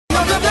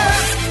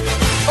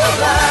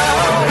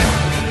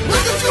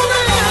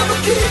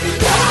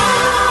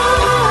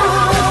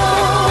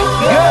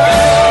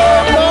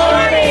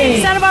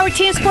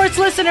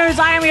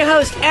Listeners, I am your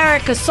host,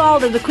 Erica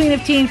Salda, the Queen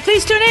of Teen.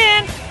 Please tune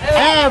in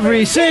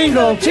every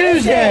single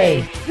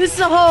Tuesday. This is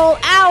a whole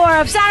hour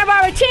of Santa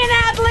Barbara Teen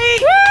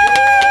Athlete. Woo!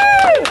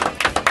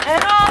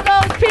 And all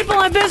those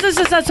people and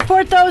businesses that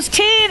support those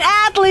teen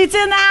athletes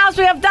in the house.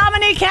 We have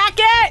Dominique,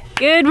 Hackett.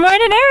 Good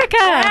morning, Erica.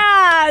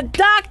 Yeah,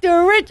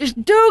 Dr.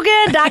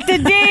 Dugan, Dr.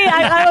 D.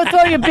 I will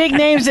throw your big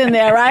names in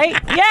there, right?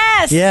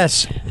 Yes.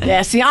 Yes,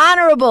 the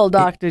Honorable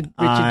Dr.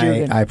 Richard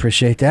Dugan. I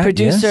appreciate that.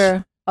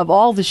 Producer of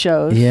all the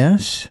shows.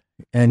 Yes.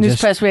 And News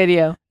Press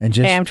Radio. And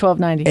just AM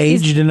 1290.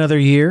 Aged another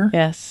year.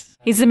 Yes.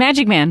 He's the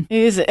magic man.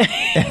 He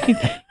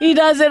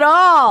does it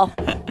all.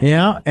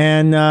 Yeah,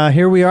 and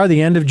here we are,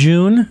 the end of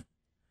June.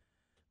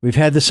 We've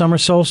had the summer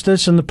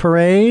solstice and the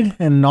parade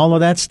and all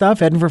of that stuff,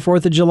 heading for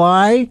 4th of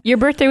July. Your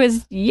birthday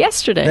was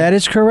yesterday. That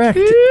is correct.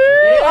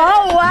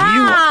 Oh,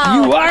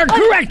 wow. You are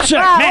correct, sir.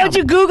 Wow, would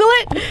you Google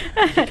it?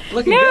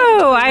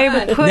 No,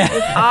 I put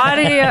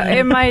audio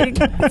in my,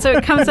 so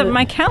it comes up in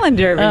my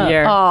calendar every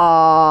year.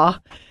 Aw.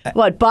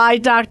 What, buy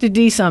Dr.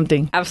 D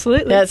something?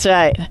 Absolutely. That's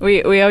right.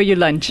 We owe you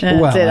lunch. That's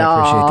well, it.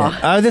 I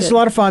appreciate that. This is a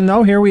lot of fun,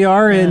 though. Here we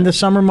are in the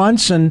summer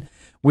months, and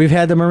we've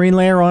had the marine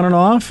layer on and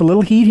off, a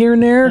little heat here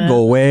and there, go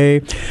away.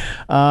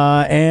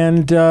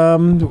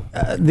 The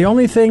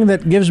only thing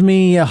that gives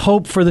me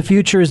hope for the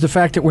future is the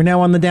fact that we're now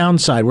on the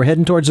downside. We're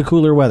heading towards the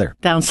cooler weather.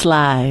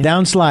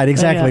 Downslide,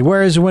 exactly.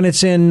 Whereas when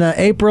it's in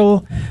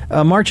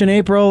March and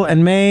April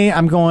and May,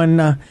 I'm going,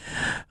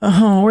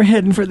 we're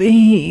heading for the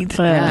heat.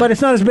 Yeah. But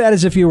it's not as bad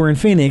as if you were in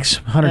Phoenix,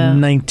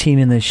 119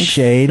 in the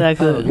shade.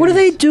 Exactly. What are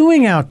they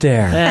doing out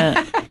there?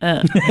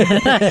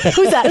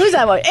 Who's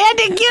that one?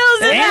 Andie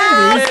Gill's in the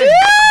house.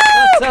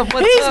 What's up?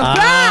 He's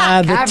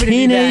back. The Happy to be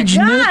Teenage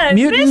back.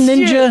 Mutant God, I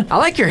missed Ninja. I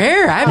like your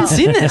hair. I haven't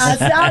seen this.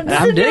 I'm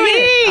digging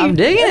it. I'm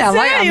digging it.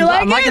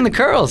 I'm liking the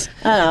curls.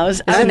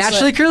 Is it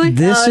naturally curly?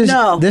 This is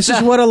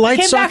what a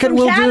light socket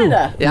will do.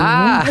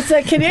 Yeah. It's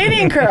a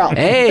Canadian curl.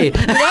 Hey.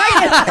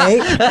 Hey.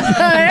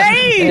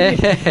 Hey.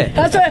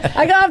 That's why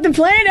I got off the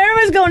plane.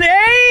 Everyone's going,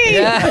 hey.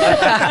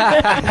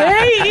 Yeah.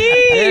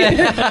 Hey.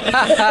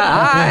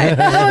 Hi.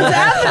 What's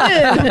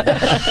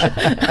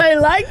happening? I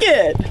like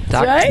it.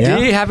 Dr. Right? D,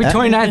 Yeah. happy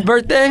 29th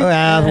birthday.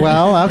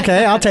 Well,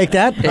 okay, I'll take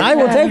that. I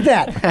will take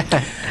that.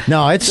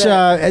 No, it's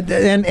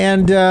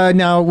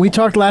now we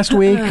talked last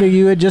week.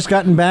 You had just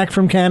gotten back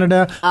from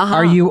Canada.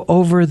 Are you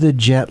over the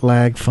jet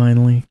lag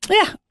finally?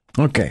 Yeah.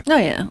 Okay. Oh,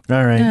 yeah.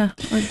 All right. Yeah.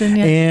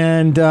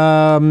 And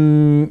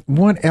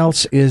what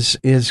else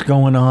is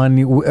going on?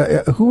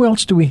 Who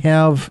else do we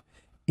have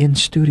in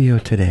studio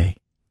today?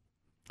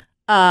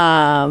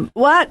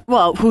 What?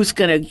 Well, who's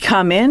going to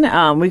come in?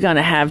 We're going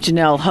to have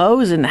Janelle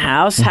who's in the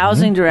house,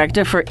 housing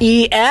director for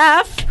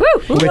EF. Woo!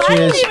 Which I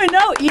is didn't even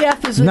know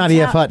EF is not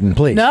EF Hutton,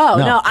 please.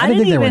 No, I didn't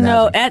think they were even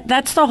know. announcing.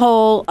 That's the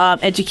whole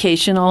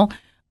educational.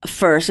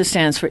 First, it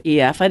stands for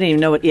EF. I didn't even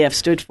know what EF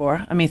stood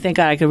for. I mean, thank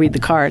God I could read the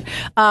card.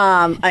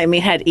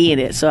 It had E in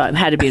it, so it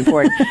had to be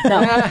important.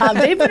 No,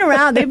 they've been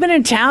around. They've been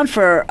in town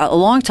for a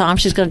long time.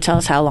 She's going to tell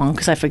us how long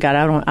because I forgot.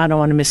 I don't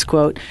want to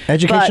misquote.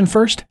 Education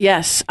first?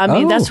 Yes. I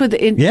mean, that's what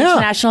the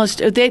international.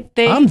 They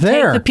I'm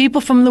there. take the people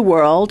from the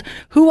world.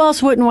 Who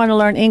else wouldn't want to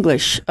learn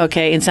English?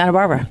 Okay, in Santa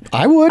Barbara.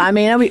 I would. I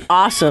mean, that'd be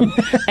awesome.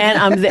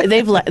 And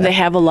they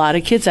have a lot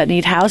of kids that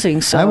need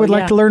housing. So I would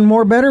like to learn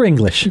better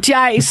English.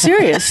 Yeah,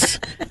 serious.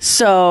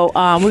 So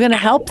we're going to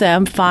help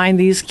them find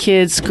these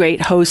kids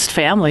great host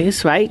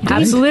families, right?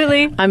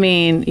 Absolutely. I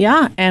mean,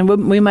 yeah, and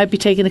we might be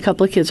taking a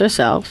couple of kids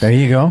ourselves. There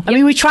you go. I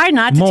mean, we try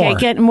not to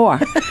take it more.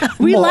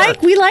 We like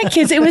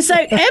kids. It was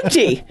like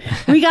empty.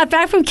 We got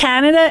back from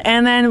Canada,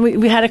 and then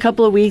we had a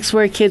couple of weeks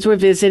where kids were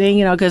visiting.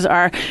 because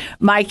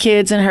my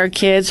kids and her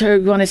kids. Her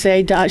want to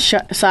say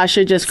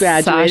Sasha just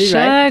graduated.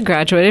 Sasha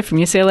graduated from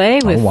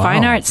UCLA with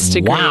fine arts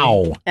degree.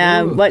 Wow.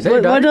 What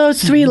are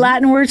those three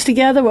Latin words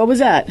together? What was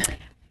that?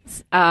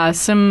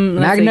 Some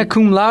Magna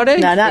cum laude?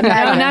 No, not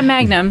magna. No, not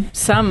magnum.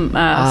 Some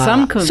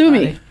cum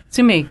Sumi. laude.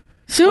 Sumi.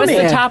 What's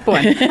the top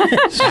one?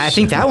 I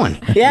think that one.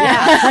 Yeah,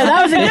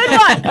 that was a good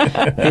one.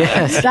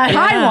 Yes. That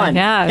high one.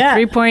 Yeah,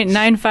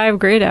 3.95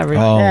 grade average.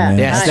 Oh, man.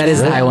 Yes, that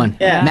is the high one.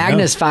 Yeah.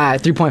 Magna's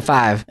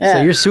 3.5. Yeah.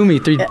 So you're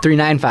Sumi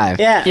 3.95.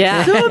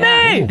 Yeah.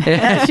 Sumi!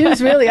 Yeah, she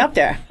was really up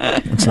there.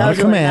 It's not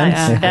a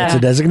command. It's a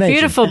designation.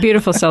 Beautiful,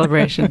 beautiful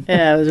celebration.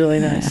 Yeah, it was really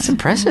nice. That's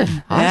impressive.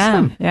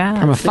 Awesome. Yeah.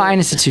 From a fine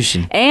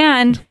institution.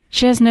 And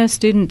she has no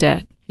student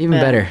debt. Even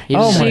better.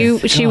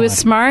 She was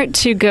smart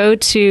to go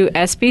to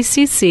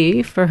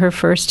SBCC for her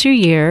first 2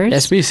 years.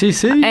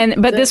 SBCC?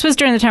 But this was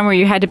during the time where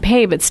you had to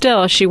pay, but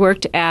still she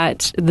worked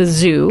at the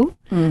zoo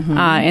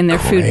in their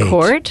food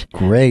court.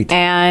 Great.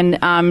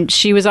 And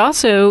she was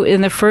also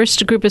in the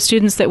first group of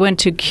students that went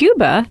to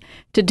Cuba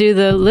to do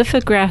the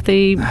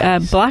lithography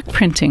block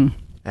printing.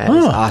 That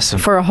is awesome.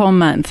 For a whole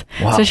month.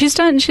 Wow. So she's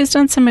done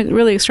some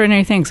really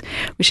extraordinary things.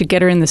 We should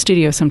get her in the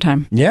studio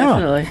sometime. Yeah.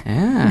 Definitely.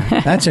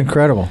 Yeah. That's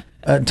incredible.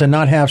 to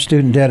not have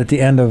student debt at the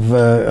end of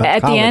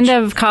at college. the end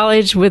of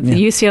college with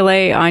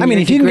UCLA on I mean,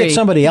 your if you can degree. get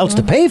somebody else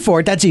to pay for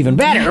it, that's even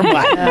better.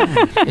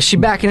 But Is she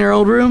back in her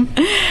old room?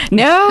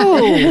 No,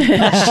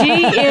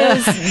 she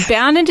is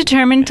bound and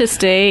determined to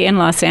stay in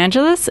Los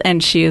Angeles,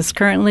 and she is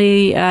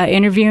currently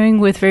interviewing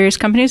with various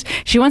companies.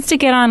 She wants to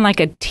get on like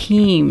a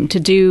team to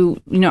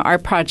do,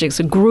 art projects,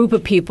 a group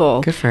of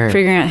people Good for her.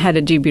 figuring out how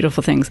to do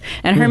beautiful things.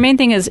 And her main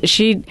thing is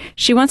she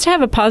wants to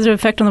have a positive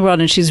effect on the world,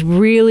 and she's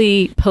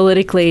really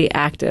politically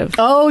active.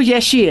 Oh,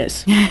 yes, she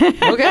is.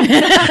 Okay.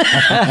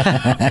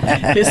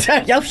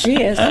 Yes,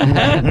 she is.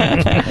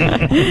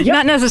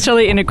 Not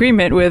necessarily in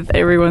agreement with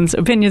everyone's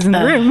opinions in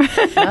the room,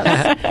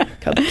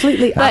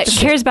 Completely but opposite.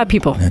 cares about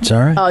people. that's all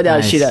right. Oh, no,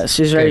 Nice. she does.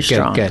 She's very Good,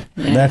 strong. good.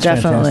 That's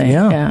Definitely.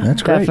 fantastic. Yeah,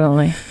 that's great.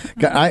 Definitely.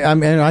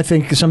 I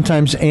think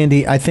sometimes,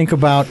 Andy, I think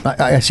about,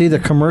 I see the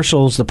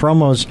commercials, the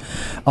promos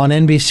on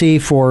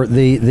NBC for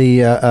the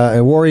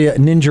Warrior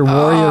Ninja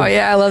Warrior. Oh,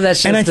 yeah, I love that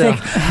shit And I still.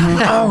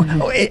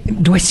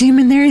 think, do I see him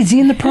in there? Is he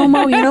in the promo?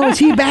 Is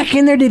he back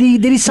in there? Did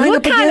he sign What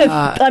up kind again?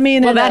 of,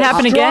 in that a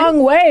happen strong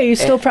again? way, you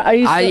still,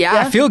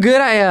 I feel good.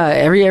 I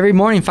every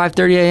morning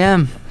 5:30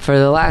 a.m. for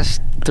the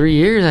last 3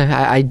 years.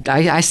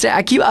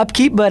 I keep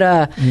upkeep, but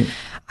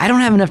I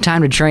don't have enough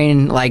time to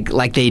train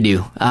like they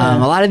do. A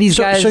lot of these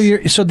guys.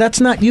 So that's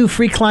not you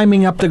free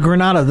climbing up the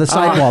Granada, the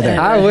sidewall there.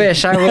 I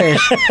wish.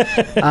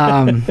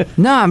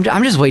 No,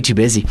 I'm just way too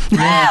busy.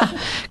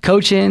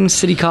 Coaching,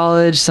 City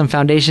College, some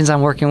foundations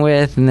I'm working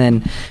with, and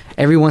then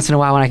every once in a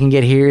while when I can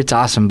get here, it's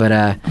awesome. But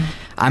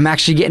I'm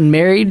actually getting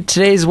married.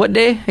 Today's what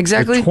day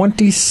exactly? The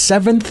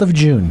 27th of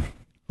June.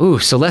 Ooh,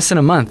 so less than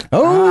a month.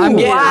 Oh, I'm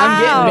getting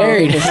wow.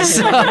 married.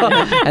 So,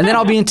 and then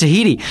I'll be in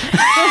Tahiti.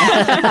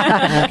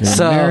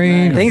 So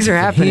married, things are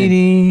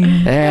happening.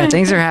 Tahiti. Yeah,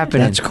 things are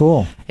happening. That's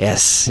cool.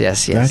 Yes.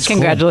 That's cool.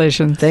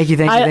 Congratulations. Thank you.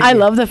 I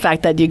love the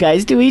fact that you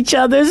guys do each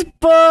other's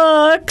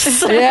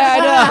books. Yeah, I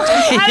know.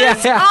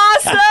 That's Yeah.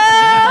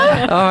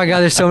 awesome. Oh my God,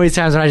 there's so many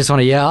times when I just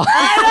want to yell.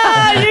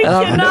 You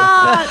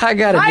cannot. I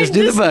gotta just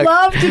do the book.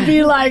 love to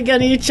be like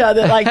on each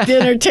other, like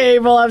dinner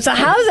table. So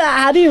how's that?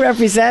 How do you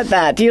represent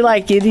that? Do you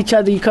like get each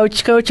other? You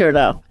coach or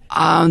no?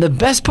 The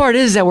best part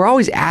is that we're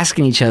always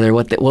asking each other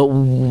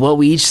what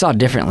we each saw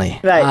differently.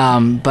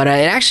 Right. But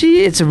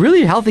it's a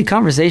really healthy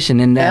conversation,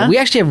 and we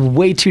actually have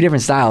way two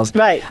different styles.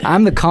 Right.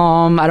 I'm the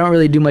calm. I don't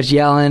really do much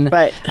yelling.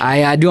 Right.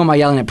 I do all my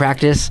yelling at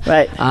practice.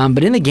 Right.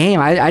 But in the game,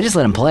 I just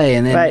let them play,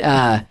 and then.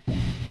 Right.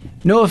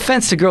 No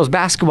offense to girls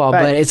basketball,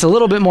 Right. but it's a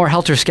little bit more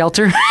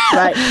helter-skelter.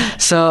 Right.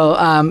 So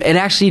it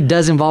actually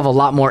does involve a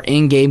lot more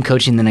in-game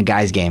coaching than a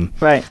guy's game.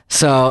 Right.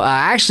 So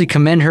I actually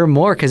commend her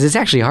more because it's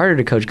actually harder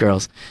to coach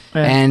girls.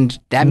 And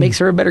that makes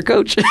her a better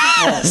coach.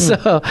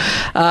 So,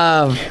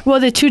 Well,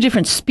 they're two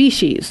different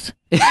species.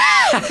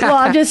 Well,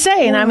 I'm just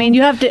saying. I mean,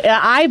 you have to.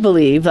 I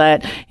believe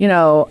that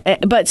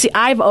But see,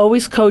 I've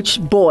always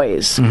coached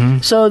boys.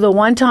 So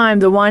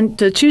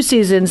the 2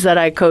 seasons that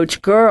I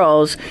coached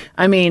girls,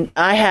 I mean,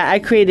 I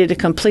created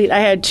I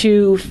had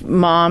 2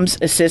 moms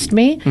assist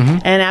me,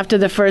 and after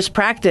the first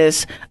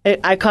practice,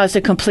 I caused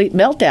a complete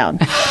meltdown.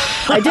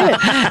 I did.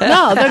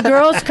 No, the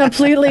girls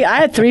completely. I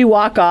had 3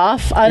 walk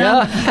off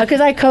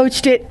because I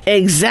coached it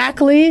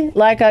exactly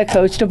like I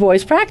coached a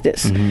boys'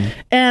 practice,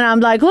 and I'm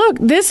like, look,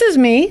 this is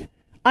me.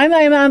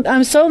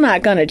 I'm so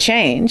not going to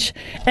change.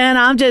 And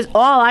I'm just,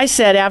 all I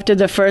said after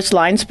the first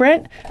line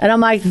sprint, and I'm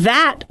like,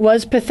 that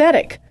was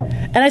pathetic.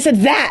 And I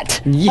said,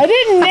 that. I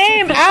didn't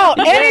name out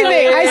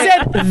anything. I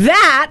said,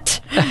 that.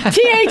 THAT.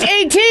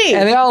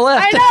 And they all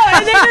left. I know.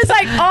 And they just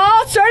like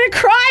all started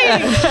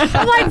crying.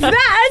 I'm like, that.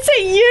 I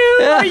said, you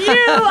or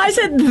you. I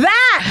said,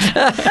 that.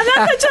 And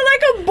that's such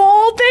a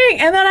bold thing.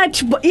 And then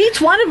each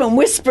one of them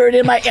whispered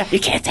in my ear, you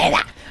can't say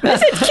that. I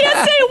said, can't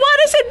say what?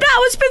 I said, that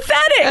was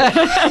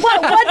pathetic.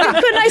 What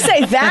couldn't I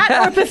say?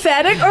 That or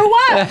pathetic or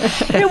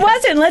what? It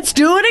wasn't. Let's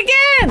do it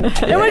again.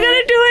 And we're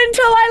going to do it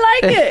until I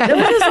like it. It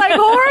was just like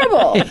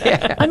horrible.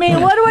 Yeah. I mean,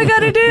 what do I got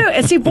to do?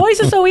 And see, boys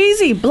are so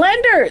easy.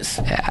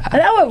 Blenders. Yeah. And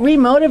that what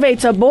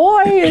remotivates a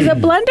boy is a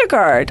blender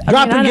guard.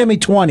 Drop and give me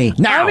 20.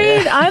 Now. I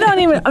mean,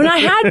 I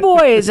had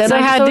boys. And So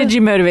how did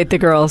you motivate the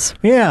girls?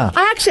 Yeah.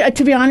 I actually,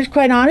 to be honest,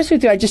 quite honest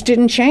with you, I just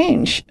didn't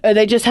change.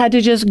 They just had to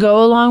just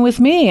go along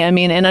with me. I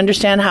mean, and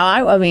understand how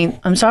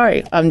I'm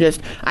sorry.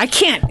 I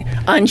can't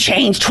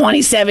unchange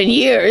 27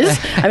 years.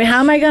 I mean, how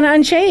am I going to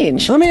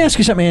unchange? Let me ask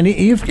you something, Andy.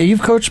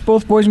 You've coached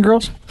both boys and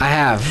girls? I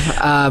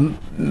have.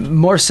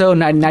 More so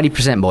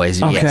 90%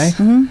 boys. Okay. Yes.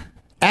 Mm-hmm.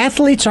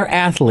 Athletes are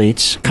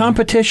athletes.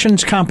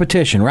 Competition's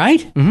competition, right?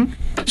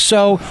 Mm-hmm.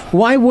 So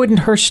why wouldn't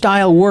her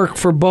style work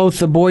for both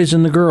the boys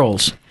and the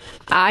girls?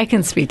 I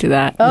can speak to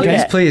that. Okay.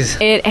 Yes, please.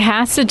 It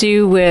has to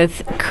do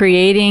with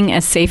creating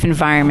a safe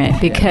environment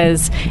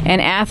because an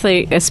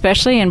athlete,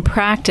 especially in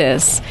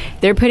practice,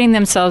 they're putting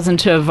themselves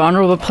into a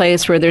vulnerable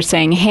place where they're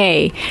saying,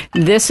 hey,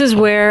 this is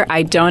where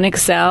I don't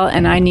excel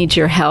and I need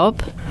your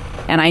help.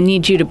 And I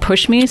need you to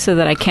push me so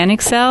that I can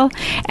excel.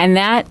 And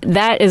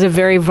that is a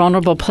very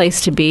vulnerable place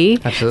to be.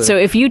 Absolutely. So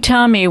if you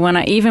tell me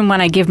even when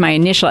I give my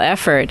initial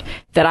effort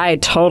that I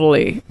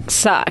totally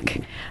suck,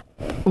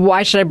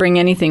 why should I bring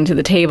anything to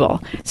the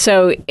table?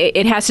 So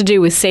it has to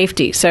do with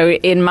safety. So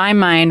in my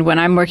mind, when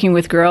I'm working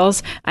with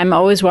girls, I'm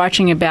always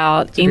watching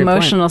about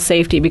emotional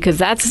safety, because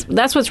that's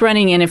what's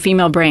running in a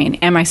female brain.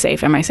 Am I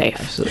safe? Am I safe?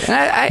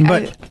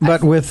 Absolutely.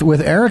 But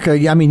with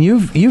Erica, I mean,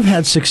 you've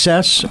had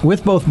success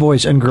with both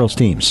boys and girls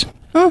teams,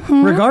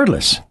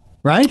 regardless.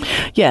 Right?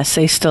 Yes,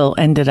 they still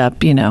ended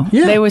up, Yeah.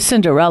 They were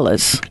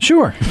Cinderellas.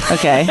 Sure.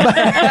 Okay.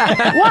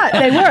 What?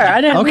 They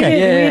were.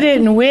 We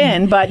didn't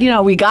win, but,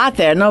 we got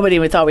there. Nobody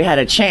even thought we had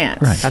a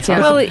chance. Right. That's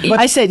Well,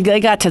 I said they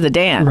got to the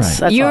dance. Right.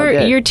 That's all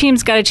good. your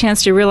team's got a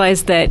chance to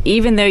realize that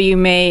even though you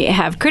may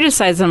have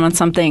criticized them on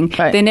something,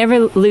 they never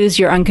lose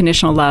your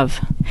unconditional love.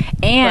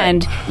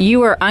 And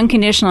you are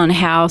unconditional in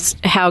how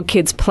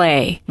kids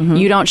play.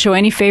 You don't show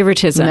any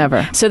favoritism.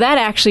 Never. So that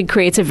actually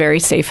creates a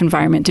very safe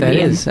environment to be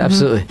in.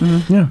 Absolutely.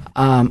 Yeah.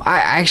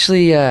 I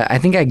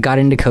think I got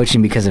into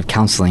coaching because of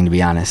counseling, to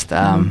be honest.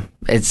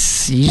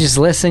 It's you just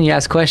listen, you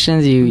ask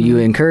questions, you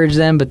encourage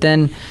them, but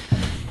then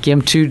give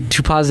them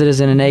two positives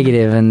and a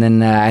negative, and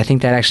then I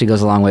think that actually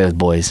goes a long way with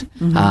boys.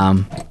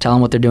 Tell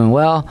them what they're doing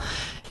well,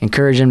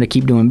 encourage them to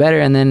keep doing better,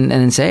 and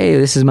then say, hey,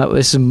 this is what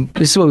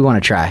we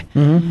want to try.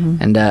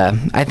 And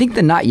I think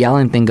the not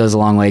yelling thing goes a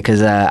long way,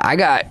 because I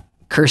got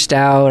cursed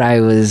out.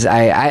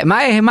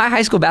 My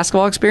high school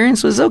basketball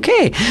experience was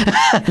okay.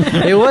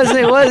 it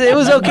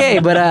was okay,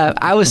 but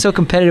I was so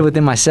competitive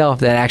within myself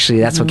that actually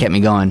that's what kept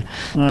me going.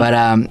 But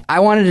I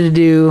wanted to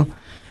do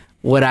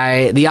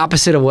the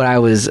opposite of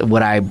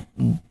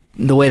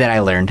the way that I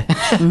learned,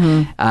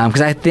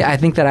 because I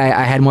think that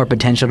I had more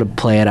potential to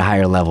play at a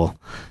higher level.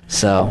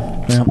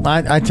 So,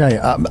 I tell you,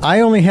 I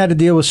only had to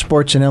deal with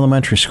sports in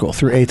elementary school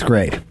through 8th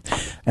grade.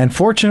 And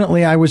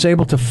fortunately, I was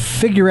able to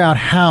figure out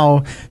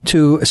how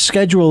to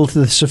schedule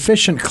the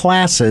sufficient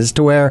classes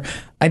to where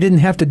I didn't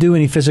have to do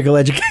any physical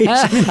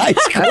education in high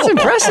school. That's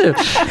impressive.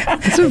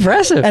 That's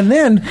impressive. And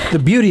then the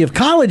beauty of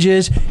college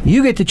is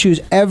you get to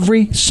choose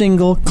every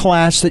single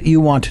class that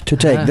you want to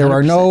take. There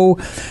are no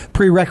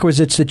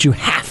prerequisites that you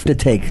have to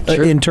take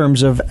in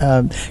terms of,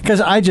 because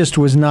I just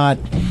was not...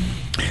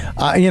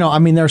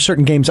 there are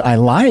certain games I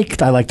liked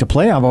to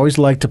play. I've always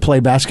liked to play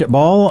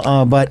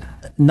basketball, but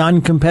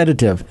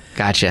non-competitive.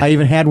 Gotcha. I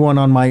even had one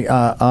on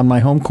my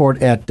home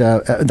court at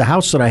the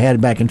house that I had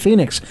back in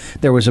Phoenix.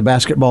 There was a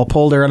basketball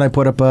pole there, and I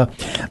put up a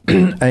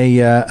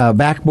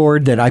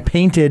backboard that I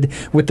painted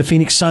with the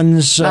Phoenix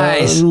Suns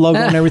logo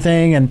and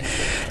everything.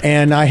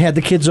 And I had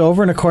the kids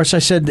over, and of course I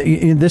said,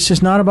 "This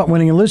is not about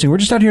winning and losing. We're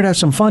just out here to have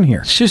some fun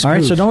here. Just all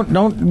right, so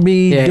don't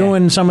be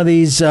doing some of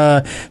these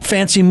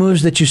fancy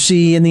moves that you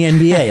see in the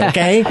NBA,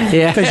 okay?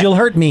 Because you'll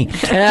hurt me."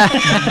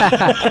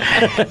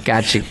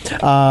 Got you.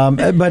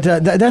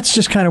 But that's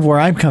just kind of where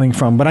I'm coming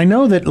from. But I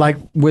know that, like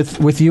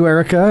with you,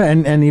 Erica,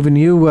 and even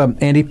you,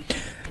 Andie,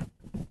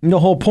 the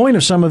whole point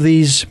of some of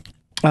these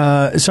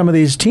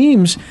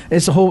teams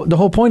is the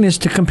whole point is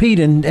to compete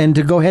and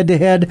to go head to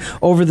head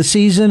over the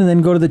season, and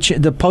then go to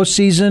the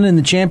postseason and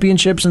the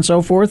championships and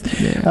so forth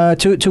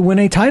to win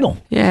a title.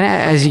 Yeah,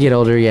 and as you get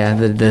older,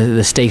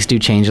 the stakes do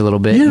change a little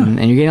bit, and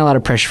you're getting a lot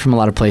of pressure from a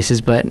lot of places.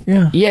 But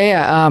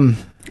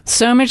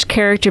so much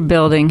character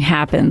building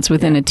happens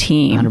within a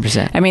team.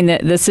 100%. I mean,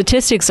 the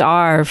statistics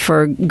are,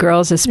 for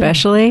girls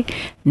especially,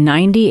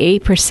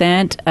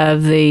 98%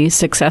 of the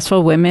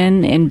successful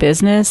women in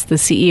business, the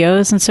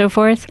CEOs and so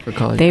forth,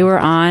 they were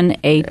on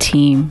a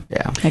team,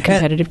 a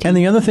competitive team. And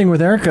the other thing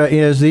with Erica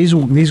is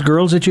these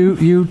girls that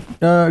you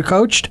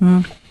coached,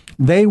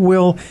 they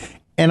will...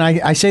 And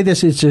I say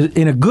this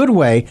in a good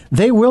way,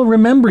 they will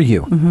remember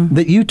you,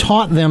 that you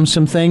taught them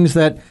some things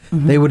that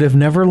they would have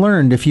never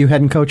learned if you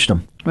hadn't coached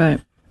them. Right.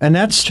 And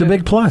that's the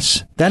big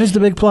plus. That is the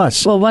big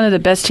plus. Well, one of the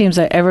best teams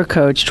I ever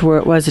coached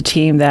was a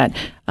team that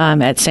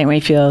at St.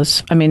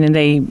 Rayfield's, and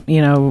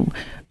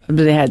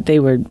they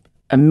were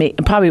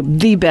probably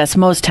the best,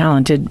 most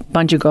talented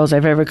bunch of girls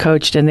I've ever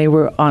coached, and they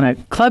were on a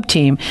club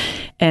team.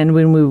 And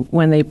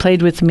when they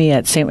played with me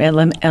at St.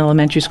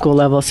 Elementary School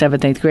level, 7th,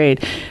 8th grade,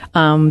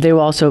 they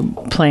were also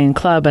playing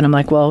club. And I'm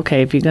like, well,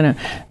 okay, if you're going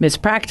to miss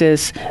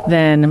practice,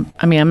 then,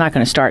 I'm not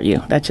going to start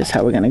you. That's just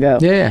how we're going to go.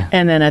 Yeah.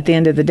 And then at the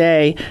end of the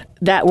day,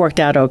 that worked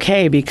out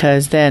okay,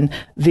 because then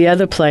the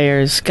other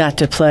players got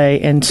to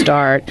play and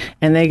start,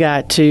 and they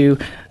got to...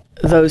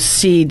 Those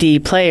CD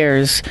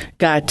players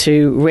got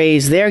to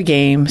raise their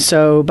game.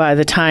 So by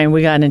the time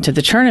we got into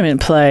the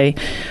tournament play,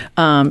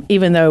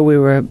 even though we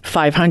were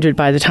 500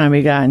 by the time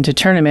we got into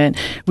tournament,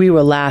 we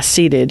were last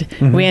seeded.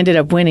 We ended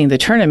up winning the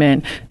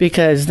tournament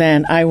because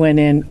then I went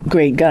in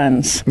great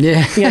guns.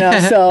 Yeah.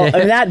 So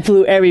that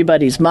blew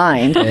everybody's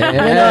mind. You know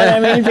what I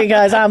mean?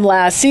 Because I'm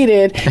last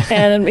seeded,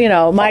 and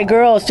my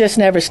girls just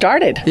never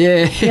started.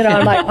 Yeah.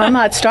 I'm like, I'm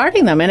not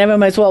starting them, and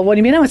everybody's, well, what do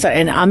you mean I'm not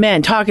starting?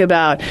 And talk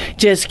about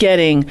just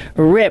getting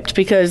ripped,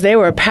 because they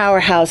were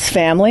powerhouse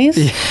families.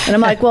 And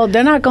I'm like, well,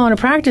 they're not going to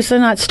practice, they're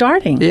not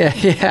starting.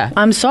 Yeah.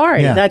 I'm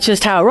sorry. That's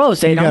just how it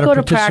rolls. They don't go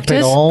to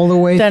practice all the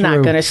way they're through.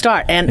 Not going to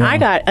start. And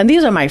and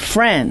these are my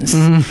friends,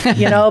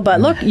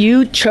 but look,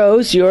 you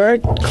chose your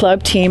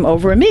club team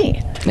over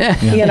me.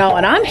 You know,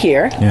 and I'm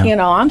here. You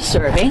know, I'm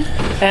serving,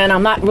 and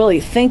I'm not really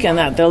thinking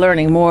that they're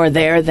learning more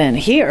there than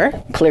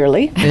here.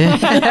 Clearly,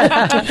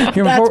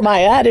 that's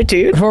my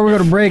attitude. Before we go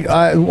to break,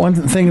 one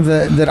thing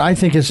that I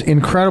think is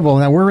incredible.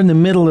 Now we're in the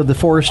middle of the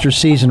Foresters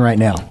season right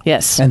now.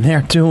 Yes, and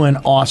they're doing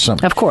awesome.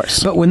 Of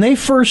course. But when they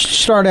first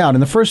start out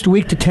in the first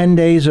week to 10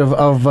 days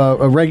of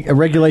a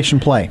regulation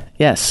play.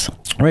 Yes.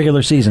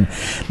 Regular season.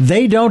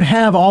 They don't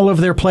have all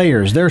of their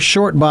players. They're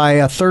short by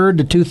a third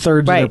to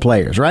two-thirds of their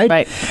players, right?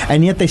 Right.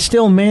 And yet they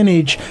still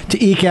manage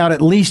to eke out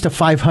at least a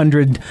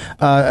 500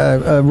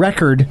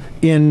 record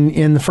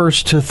in the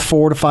first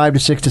 4 to 5 to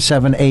 6 to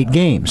 7, 8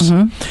 games.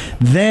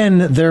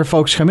 Then their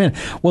folks come in.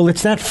 Well,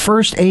 it's that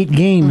first 8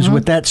 games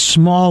with that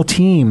small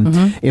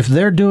team. If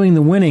they're doing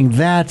the winning,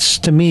 that's,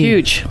 to me,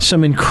 huge.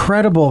 Some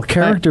incredible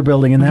character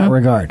building in that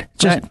regard.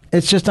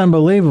 It's just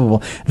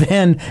unbelievable.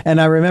 Then, and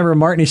I remember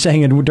Martin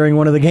saying it during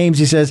one of the games,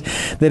 he says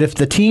that if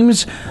the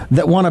teams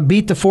that want to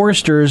beat the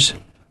Foresters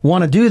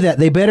want to do that,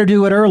 they better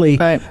do it early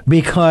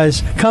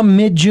because come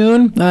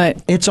mid-June,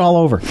 it's all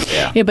over.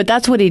 Yeah, but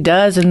that's what he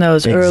does in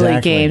those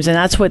early games, and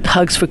that's what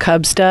Hugs for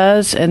Cubs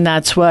does, and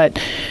that's what,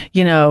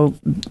 you know,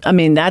 I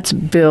mean, that's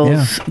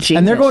Bill's genius.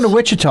 And they're going to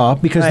Wichita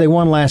because they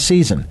won last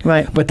season.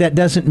 Right. But that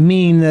doesn't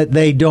mean that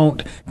they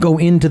don't go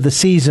into the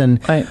season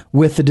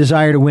with the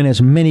desire to win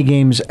as many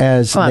games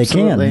as they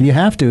can. You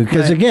have to,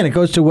 because again, it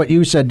goes to what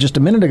you said just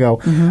a minute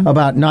ago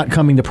about not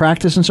coming to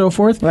practice and so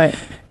forth. Right.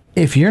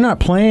 If you're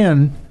not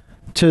playing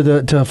to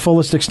the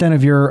fullest extent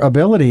of your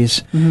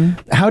abilities,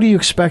 how do you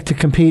expect to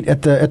compete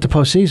at the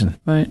postseason?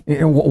 Right.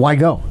 Why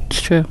go?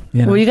 It's true.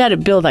 You know? Well, you got to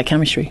build that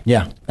chemistry.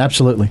 Yeah,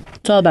 absolutely.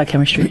 It's all about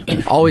chemistry.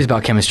 Always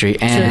about chemistry.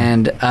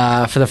 And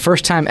for the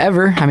first time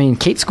ever, I mean,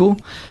 Kate School,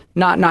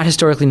 not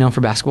historically known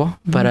for basketball,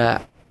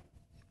 but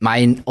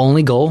my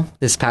only goal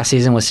this past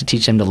season was to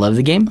teach them to love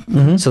the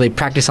game. So they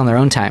practice on their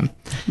own time.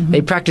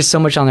 They practice so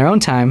much on their own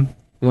time,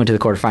 we went to the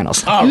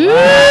quarterfinals. All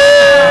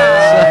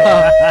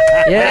right.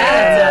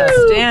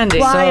 Outstanding.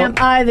 Why am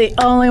I the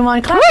only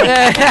one clapping?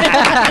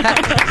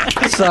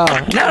 So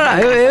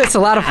it's a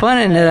lot of fun,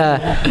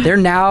 and they're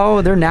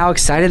now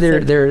excited.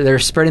 They're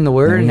spreading the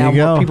word, and now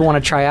more people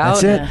want to try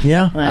out. That's it.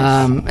 Yeah.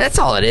 That's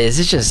all it is.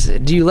 It's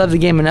just, do you love the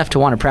game enough to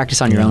want to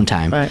practice on your own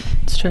time? Right.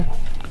 It's true.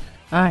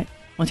 All right.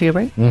 Want to take a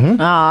break? All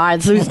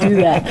right. So let's do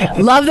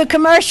that. Love the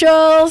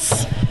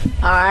commercials.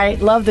 All right.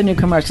 Love the new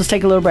commercials. Let's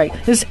take a little break.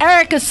 This is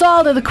Erica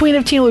Salda, the Queen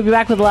of Teen. We'll be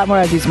back with a lot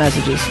more of these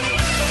messages.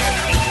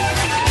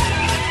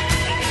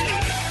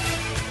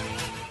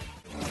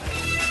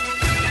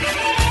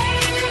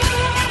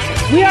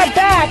 We are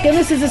back, and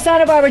this is the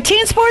Santa Barbara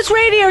Teen Sports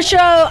Radio Show.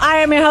 I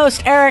am your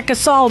host, Erica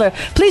Salda.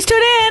 Please tune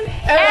in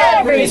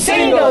every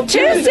single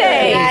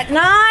Tuesday at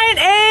 9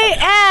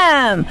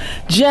 a.m.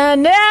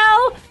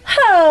 Janelle,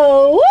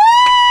 ho! Woo!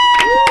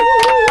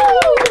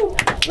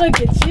 Look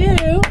at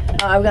you.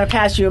 I'm going to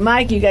pass you a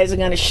mic. You guys are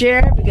going to share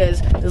it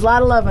because there's a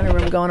lot of love in the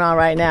room going on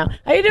right now.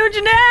 How you doing,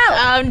 Janelle?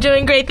 I'm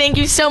doing great. Thank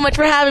you so much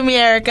for having me,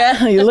 Erica.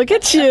 You look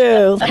at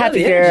you.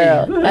 Happy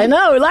girl. I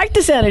know. We like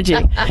this energy.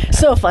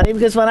 So funny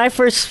because when I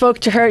first spoke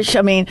to her,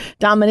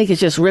 Dominique is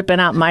just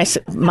ripping out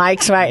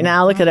mics right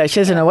now. Look at her.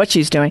 She doesn't know what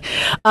she's doing.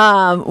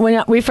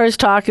 When we first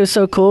talked, it was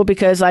so cool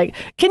because,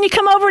 can you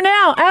come over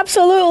now?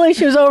 Absolutely.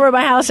 She was over at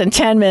my house in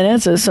 10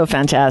 minutes. It was so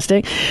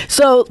fantastic.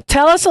 So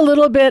tell us a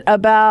little bit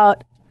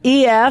about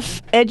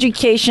EF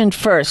Education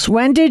First.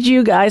 When did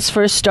you guys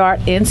first start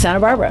in Santa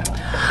Barbara?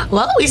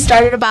 Well, we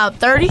started about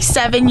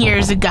 37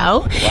 years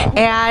ago,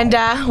 and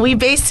we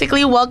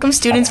basically welcome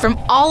students from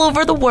all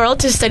over the world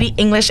to study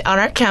English on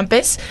our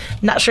campus.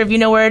 Not sure if you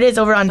know where it is,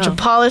 over on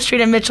Chapala Street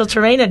and Mitchell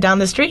Terrena down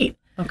the street.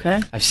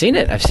 Okay. I've seen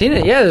it.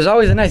 Yeah, there's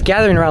always a nice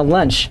gathering around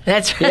lunch.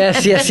 That's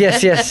right.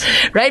 Yes.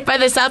 Right by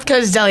the South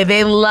Coast Deli.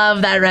 They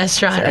love that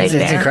restaurant right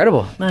there. It's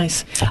incredible.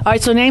 Nice. All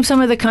right, so name some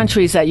of the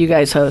countries that you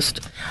guys host.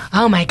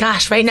 Oh my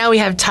gosh. Right now we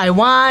have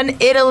Taiwan,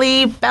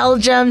 Italy,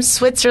 Belgium,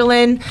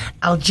 Switzerland,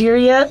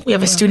 Algeria. We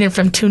have a student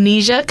from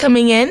Tunisia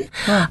coming in.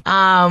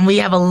 Wow. We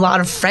have a lot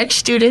of French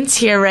students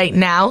here right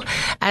now,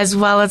 as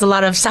well as a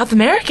lot of South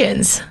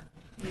Americans.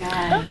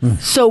 Yeah.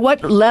 So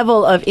what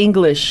level of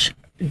English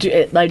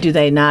do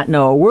they not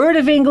know a word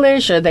of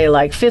English? Are they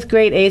like 5th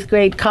grade, 8th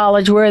grade,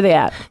 college? Where are they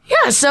at?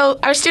 Yeah, so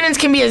our students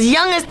can be as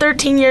young as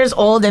 13 years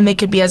old, and they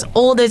could be as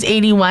old as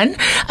 81.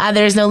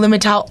 There's no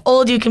limit to how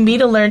old you can be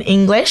to learn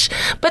English.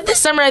 But this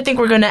summer, I think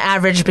we're going to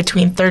average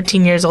between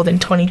 13 years old and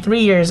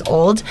 23 years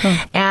old.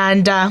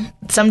 And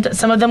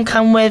some of them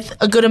come with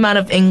a good amount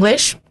of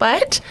English,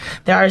 but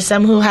there are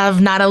some who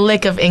have not a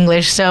lick of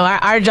English. So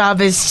our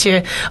job is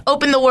to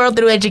open the world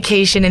through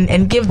education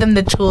and give them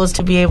the tools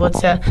to be able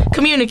to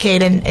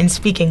communicate and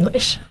speak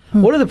English.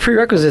 What are the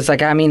prerequisites?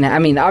 I mean,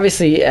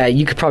 obviously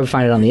you could probably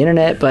find it on the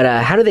internet, but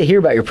how do they hear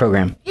about your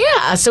program?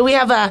 Yeah, so we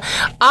have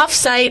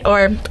off-site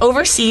or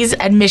overseas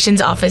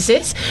admissions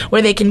offices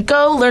where they can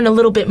go learn a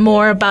little bit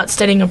more about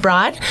studying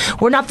abroad.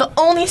 We're not the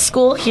only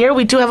school here.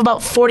 We do have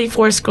about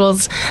 44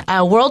 schools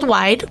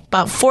worldwide,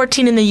 about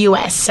 14 in the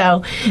U.S.,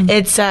 so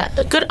it's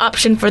a good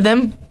option for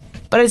them.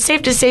 but it's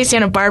safe to say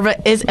Santa Barbara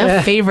is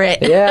a favorite.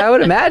 Yeah, I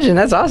would imagine.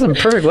 That's awesome.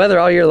 Perfect weather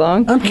all year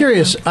long. I'm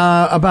curious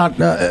about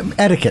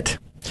etiquette.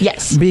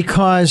 Yes.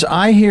 Because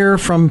I hear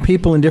from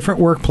people in different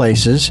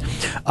workplaces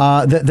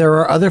that there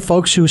are other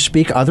folks who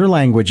speak other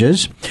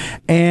languages,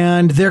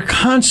 and they're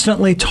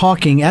constantly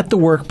talking at the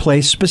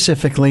workplace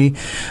specifically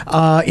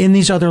in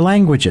these other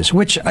languages,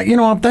 which,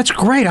 that's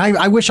great.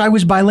 I wish I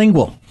was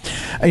bilingual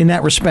in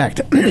that respect.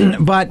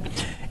 But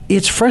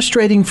it's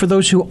frustrating for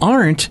those who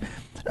aren't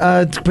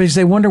because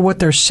they wonder what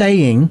they're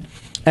saying.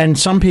 And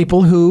some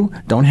people who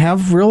don't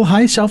have real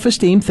high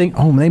self-esteem think,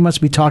 oh, they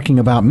must be talking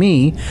about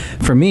me.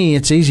 For me,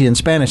 it's easy in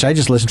Spanish. I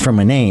just listen for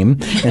my name,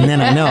 and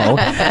then I know.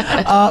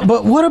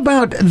 But what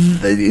about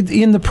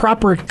in the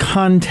proper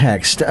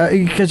context?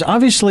 Because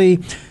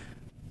obviously,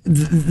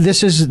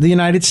 this is the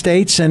United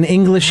States, and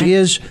English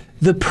is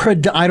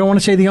I don't want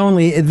to say the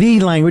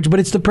language, but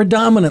it's the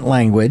predominant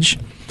language.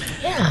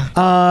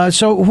 Yeah.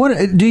 So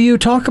what do you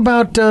talk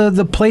about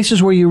the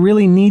places where you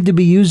really need to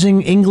be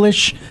using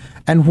English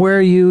and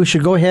where you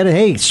should go ahead and,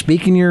 hey,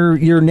 speak in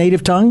your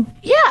native tongue?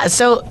 Yeah,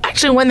 so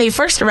actually when they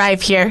first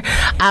arrive here,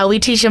 we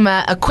teach them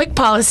a quick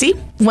policy.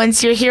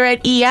 Once you're here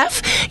at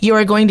EF, you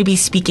are going to be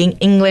speaking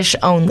English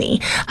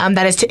only.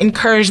 That is to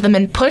encourage them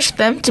and push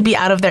them to be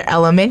out of their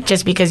element,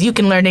 just because you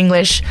can learn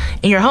English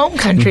in your home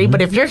country,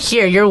 but if you're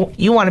here,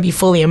 you want to be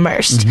fully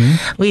immersed.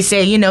 We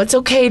say, it's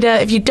okay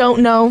to, if you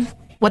don't know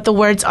what the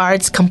words are,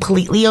 it's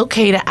completely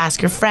okay to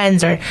ask your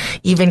friends or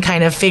even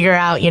kind of figure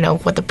out,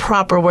 what the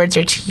proper words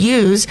are to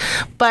use.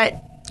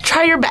 But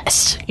try your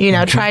best,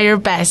 try your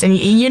best. And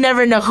you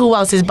never know who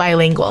else is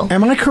bilingual.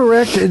 Am I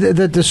correct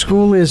that the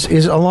school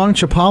is along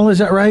Chapala? Is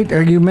that right?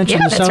 Or you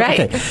mentioned the south?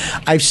 Right. Okay.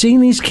 I've seen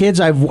these kids.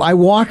 I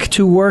walk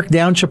to work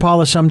down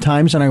Chapala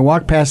sometimes, and I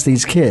walk past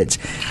these kids.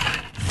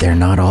 They're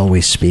not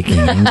always speaking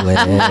English.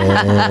 I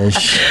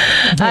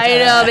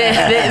know.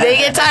 They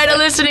get tired of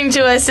listening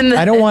to us.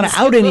 I don't want to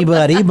out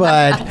anybody,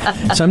 but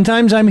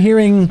sometimes I'm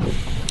hearing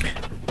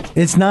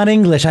it's not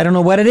English. I don't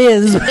know what it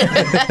is.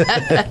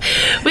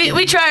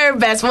 We try our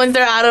best. Once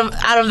they're out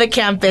of the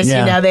campus,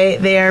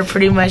 they are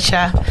pretty much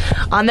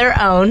on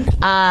their own.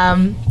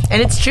 And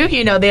it's true,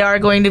 they are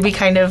going to be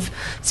kind of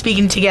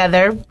speaking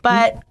together,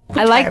 but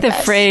I like the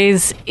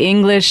phrase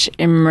English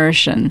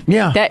immersion.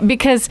 Yeah.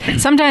 Because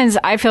sometimes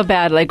I feel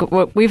bad, like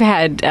we've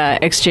had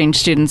exchange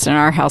students in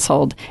our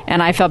household,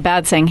 and I felt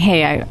bad saying,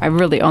 hey, I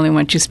really only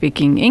want you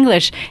speaking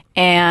English.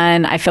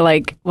 And I feel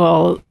like,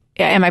 well,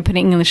 am I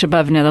putting English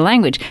above another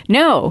language?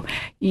 No.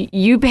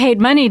 You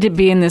paid money to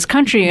be in this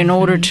country in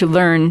order to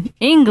learn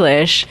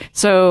English,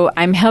 so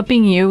I'm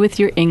helping you with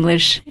your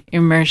English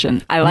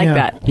immersion. I like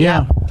that.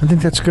 Yeah. I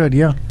think that's good,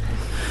 yeah.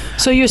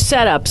 So you're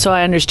set up, so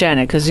I understand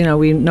it, because,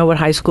 we know what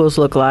high schools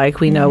look like.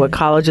 We know what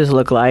colleges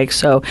look like.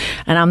 So,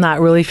 and I'm not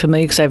really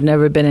familiar because I've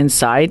never been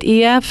inside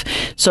EF.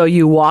 So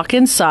you walk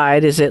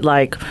inside. Is it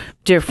like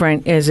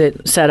different? Is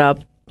it set up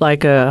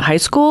like a high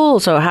school?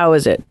 So how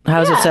is it?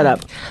 How is it set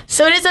up?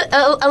 So it is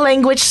a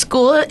language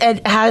school.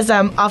 It has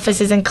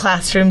offices and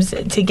classrooms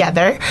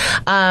together.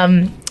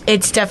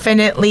 It's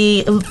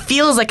definitely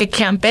feels like a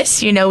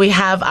campus. We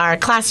have our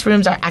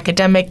classrooms, our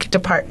academic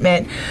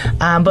department,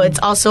 but it's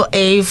also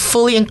a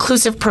fully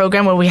inclusive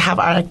program where we have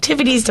our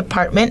activities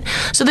department.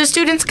 So the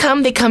students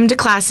come to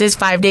classes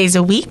 5 days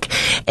a week,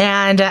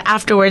 and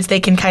afterwards they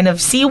can kind of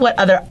see what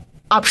other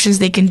options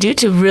they can do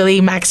to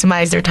really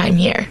maximize their time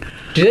here.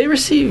 Do they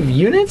receive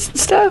units and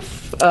stuff?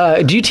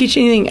 Do you teach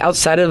anything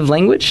outside of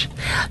language?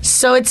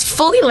 So it's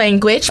fully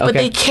language, but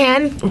they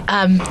can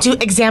do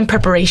exam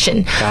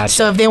preparation. Gotcha.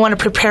 So if they want to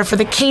prepare for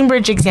the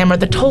Cambridge exam or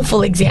the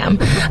TOEFL exam,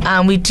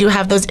 we do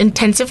have those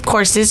intensive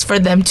courses for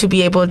them to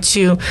be able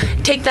to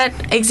take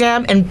that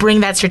exam and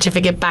bring that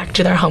certificate back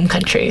to their home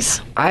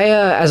countries. I,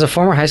 as a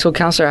former high school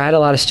counselor, I had a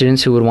lot of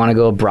students who would want to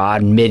go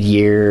abroad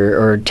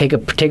mid-year or take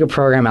a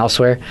program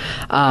elsewhere.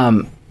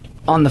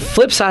 On the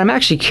flip side, I'm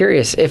actually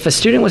curious, if a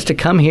student was to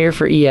come here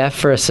for EF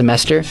for a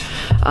semester,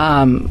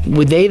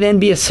 would they then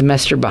be a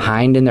semester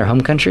behind in their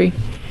home country?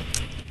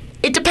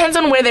 It depends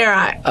on where they're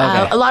at.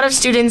 Okay. A lot of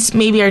students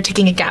maybe are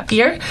taking a gap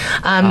year.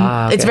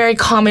 It's very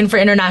common for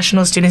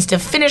international students to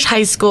finish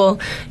high school,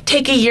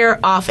 take a year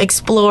off,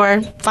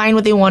 explore, find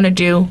what they want to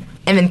do,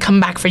 and then come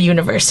back for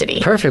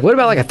university. Perfect. What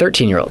about like a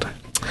 13-year-old?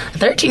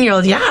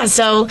 13-year-old, yeah.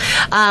 So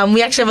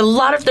we actually have a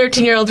lot of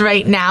 13-year-olds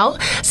right now.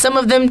 Some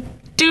of them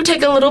do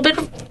take a little bit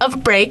of a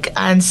break,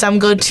 and some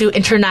go to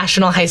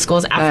international high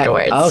schools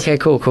afterwards. Okay,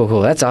 cool.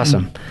 That's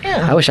awesome.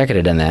 Yeah. I wish I could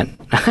have done that.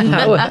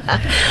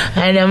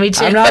 I know, me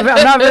too. I'm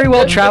not very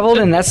well traveled,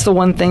 and that's the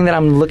one thing that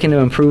I'm looking to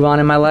improve on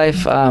in my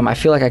life. I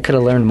feel like I could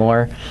have learned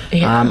more.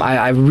 Yeah.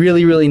 I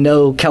really, really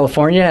know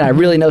California, and I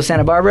really know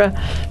Santa Barbara,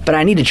 but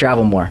I need to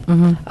travel more.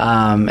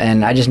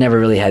 And I just never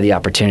really had the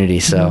opportunity,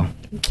 so...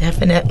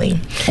 Definitely.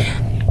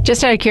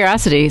 Just out of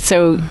curiosity,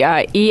 so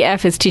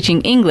EF is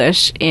teaching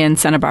English in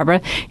Santa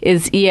Barbara.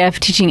 Is EF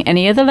teaching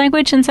any other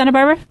language in Santa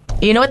Barbara?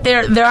 You know what?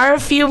 There are a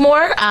few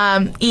more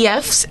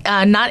EFs,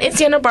 not in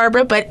Santa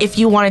Barbara, but if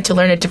you wanted to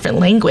learn a different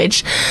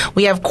language,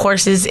 we have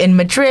courses in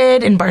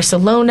Madrid, in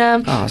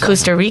Barcelona,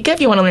 Costa Rica,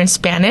 if you want to learn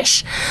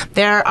Spanish.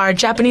 There are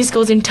Japanese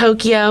schools in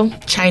Tokyo,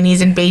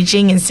 Chinese in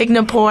Beijing and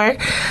Singapore,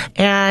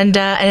 and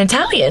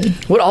Italian.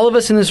 Would all of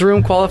us in this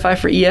room qualify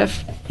for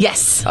EF?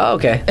 Yes. Oh,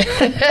 okay.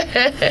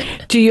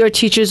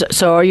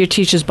 Are your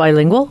teachers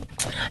bilingual?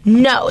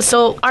 No.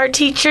 So our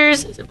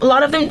teachers, a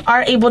lot of them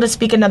are able to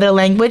speak another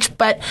language,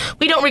 but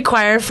we don't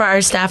require for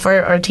our staff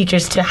or our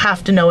teachers to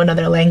have to know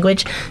another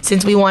language,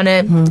 since we want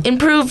to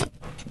improve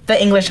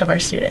the English of our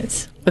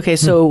students. Okay,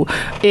 so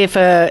if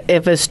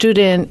a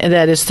student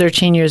that is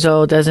 13 years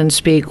old doesn't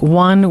speak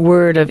one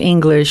word of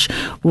English,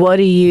 what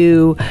are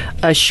you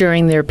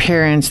assuring their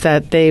parents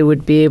that they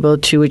would be able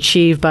to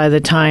achieve by the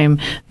time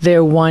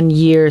they're 1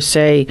 year,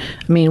 say?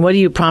 I mean, what are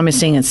you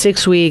promising in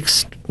 6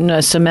 weeks,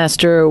 a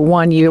semester,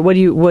 1 year? What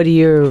are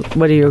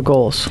your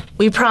goals?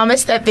 We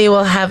promise that they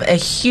will have a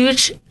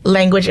huge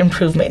language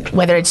improvement,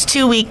 whether it's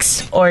 2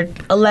 weeks or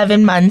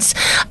 11 months.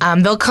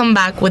 They'll come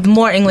back with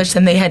more English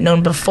than they had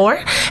known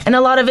before, and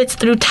a lot of it's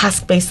through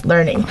task-based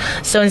learning.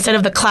 So instead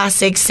of the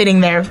classics sitting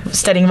there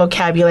studying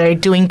vocabulary,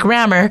 doing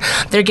grammar,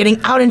 they're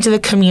getting out into the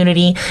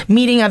community,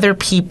 meeting other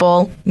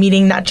people,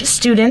 meeting not just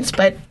students,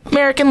 but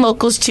American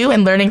locals too,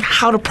 and learning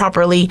how to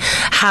properly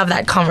have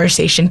that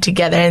conversation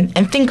together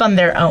and think on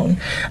their own.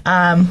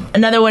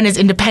 Another one is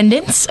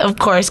independence, of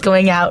course,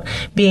 going out,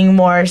 being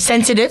more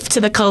sensitive to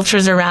the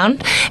cultures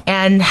around,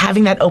 and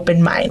having that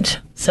open mind.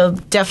 So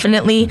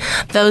definitely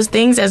those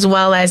things, as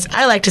well as,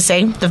 I like to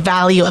say, the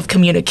value of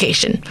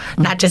communication.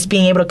 Not just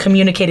being able to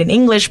communicate in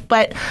English,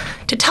 but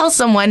to tell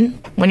someone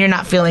when you're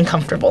not feeling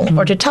comfortable,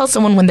 or to tell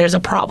someone when there's a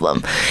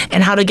problem,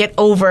 and how to get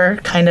over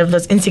kind of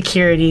those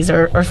insecurities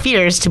or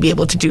fears to be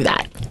able to do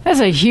that. That's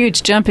a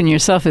huge jump in your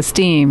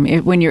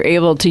self-esteem when you're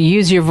able to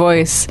use your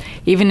voice,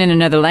 even in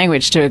another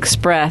language, to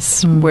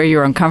express where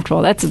you're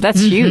uncomfortable.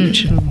 That's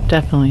huge.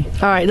 Definitely.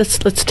 All right, let's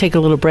take a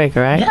little break,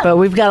 all right? Yeah. But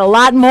we've got a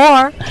lot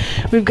more.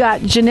 We've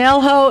got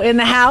Janelle Ho in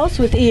the house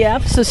with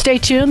EF, so stay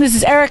tuned. This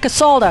is Erica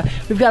Salda.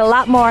 We've got a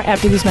lot more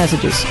after these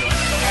messages.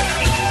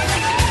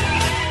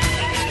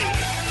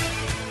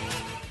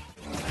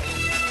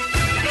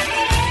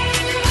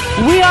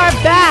 We are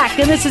back,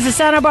 and this is the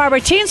Santa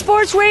Barbara Teen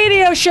Sports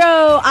Radio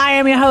Show. I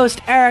am your host,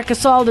 Erica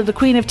Salda, the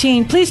Queen of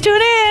Teen. Please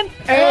tune in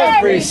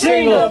Every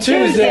single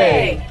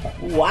Tuesday.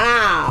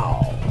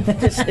 Wow.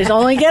 This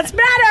only gets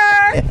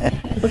better.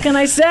 What can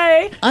I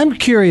say? I'm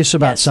curious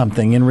about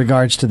something in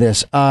regards to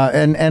this,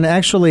 and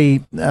actually,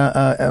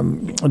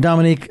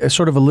 Dominique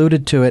sort of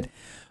alluded to it.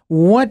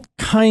 What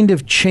kind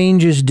of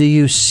changes do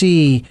you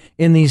see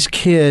in these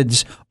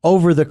kids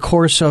over the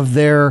course of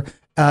their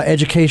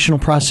educational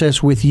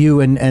process with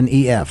you and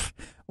EF?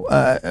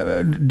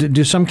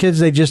 Do some kids,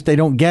 they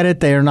don't get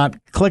it, they are not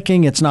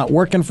clicking, it's not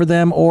working for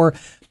them, or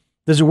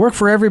does it work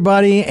for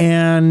everybody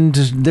and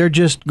they're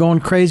just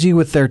going crazy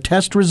with their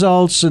test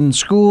results in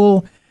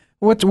school?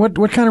 What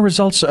kind of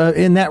results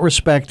in that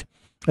respect,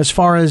 as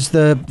far as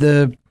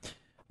the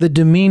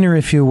demeanor,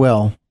 if you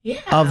will,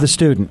 of the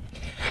student?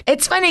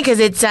 It's funny because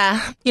it's,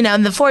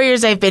 in the 4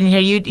 years I've been here,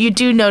 you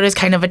do notice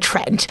kind of a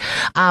trend.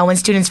 When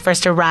students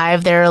first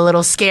arrive, they're a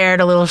little scared,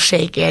 a little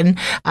shaken.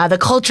 The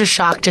culture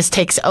shock just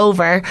takes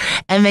over.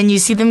 And then you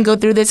see them go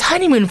through this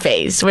honeymoon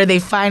phase where they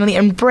finally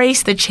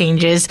embrace the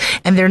changes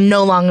and they're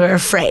no longer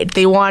afraid.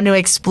 They want to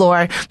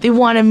explore. They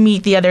want to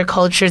meet the other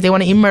cultures. They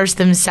want to immerse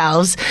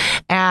themselves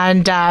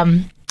and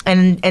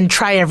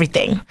try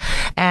everything.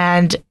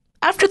 And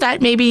after that,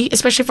 maybe,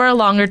 especially for our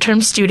longer term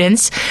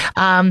students,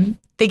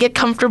 they get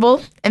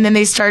comfortable and then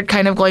they start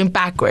kind of going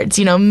backwards,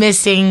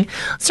 missing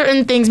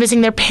certain things,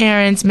 missing their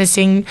parents,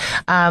 missing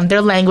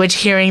their language,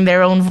 hearing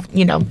their own,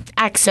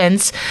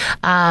 accents.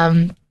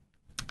 And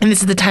this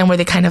is the time where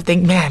they kind of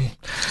think, man,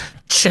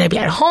 should I be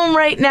at home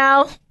right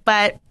now?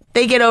 But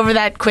they get over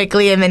that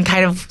quickly and then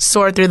kind of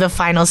soar through the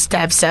final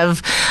steps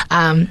of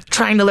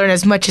trying to learn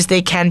as much as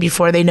they can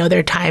before they know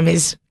their time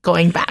is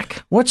going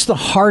back. What's the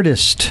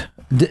hardest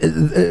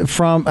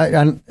from,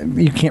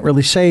 you can't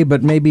really say,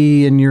 but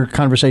maybe in your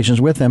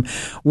conversations with them,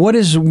 what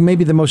is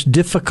maybe the most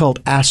difficult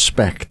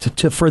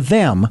aspect for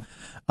them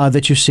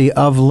that you see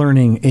of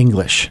learning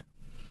English?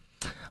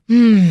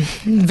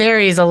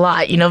 Varies a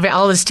lot.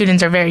 All the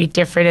students are very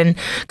different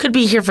and could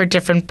be here for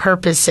different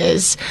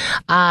purposes.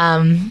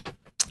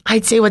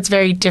 I'd say what's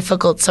very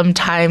difficult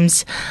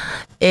sometimes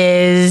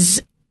is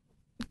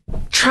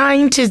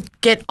trying to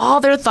get all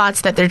their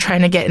thoughts that they're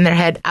trying to get in their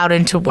head out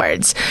into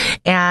words.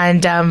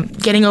 And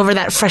getting over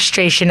that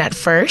frustration at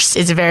first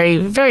is very,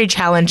 very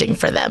challenging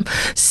for them.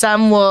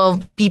 Some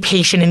will be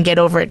patient and get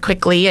over it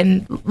quickly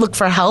and look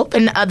for help,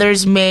 and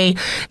others may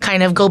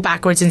kind of go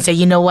backwards and say,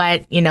 you know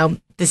what,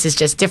 this is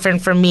just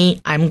different for me.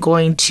 I'm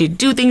going to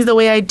do things the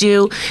way I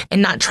do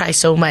and not try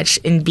so much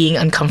in being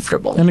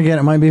uncomfortable. And again,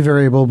 it might be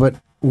variable, but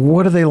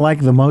what do they like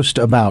the most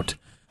about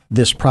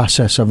this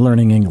process of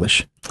learning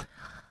English?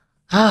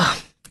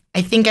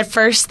 I think at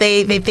first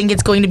they think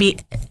it's going to be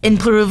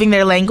improving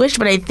their language,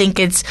 but I think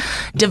it's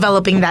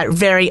developing that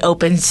very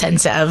open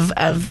sense of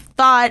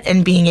thought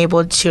and being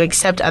able to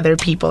accept other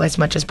people as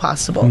much as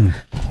possible.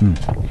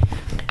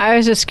 I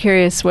was just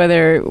curious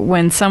whether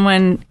when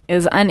someone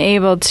is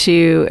unable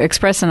to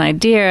express an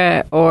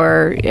idea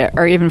or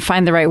even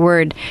find the right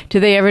word, do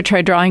they ever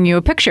try drawing you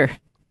a picture?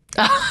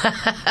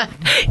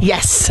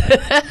 Yes,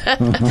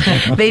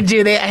 they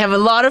do. I have a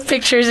lot of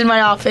pictures in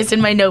my office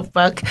in my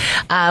notebook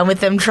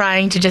with them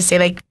trying to just say,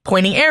 like,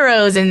 pointing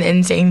arrows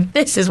and saying,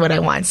 this is what I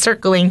want,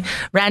 circling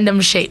random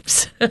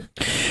shapes.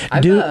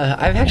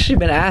 I've actually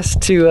been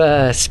asked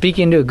to speak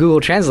into a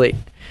Google Translate.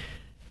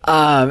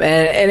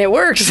 And it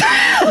works.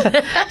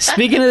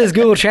 Speaking of this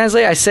Google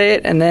Translate, I say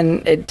it, and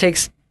then it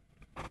takes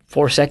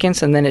 4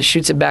 seconds, and then it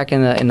shoots it back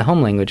in the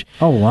home language.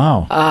 Oh,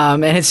 wow.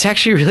 And it's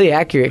actually really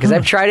accurate because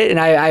I've tried it, and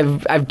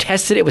I've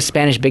tested it with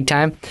Spanish big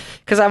time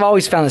because I've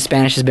always found that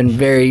Spanish has been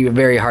very,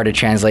 very hard to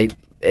translate.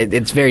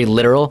 It's very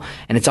literal,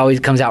 and it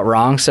always comes out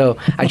wrong. So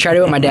I tried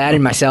it with my dad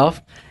and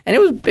myself, and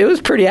it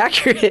was pretty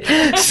accurate.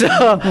 So,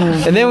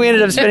 and then we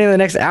ended up spending the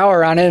next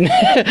hour on it.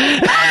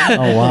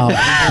 Oh, wow.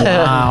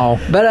 Wow.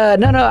 But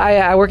no,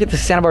 I work at the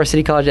Santa Barbara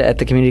City College at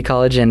the community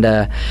college, and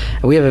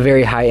we have a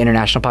very high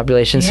international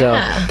population.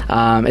 Yeah.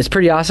 So it's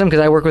pretty awesome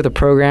because I work with a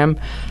program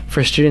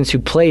for students who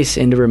place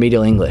into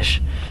remedial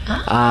English.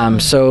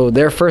 So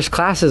their first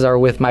classes are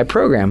with my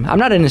program. I'm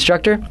not an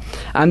instructor.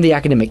 I'm the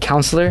academic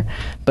counselor,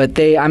 but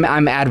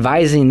I'm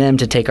advising them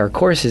to take our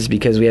courses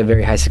because we have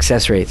very high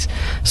success rates.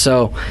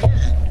 So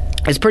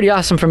it's pretty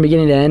awesome from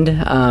beginning to end,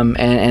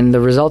 and the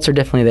results are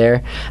definitely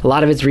there. A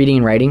lot of it's reading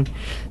and writing.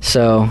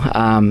 So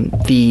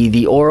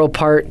the oral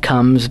part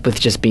comes with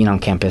just being on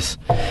campus.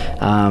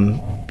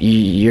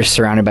 You're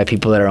surrounded by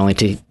people that are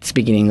only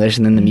speaking English,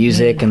 and then the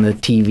music and the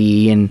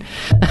TV, and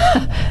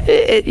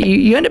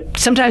you end up,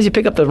 sometimes you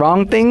pick up the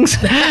wrong things.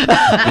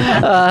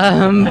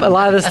 A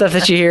lot of the stuff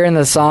that you hear in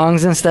the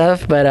songs and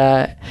stuff,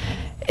 but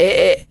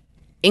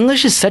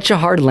English is such a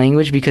hard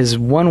language because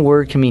one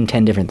word can mean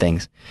 10 different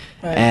things.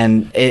 Right.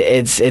 And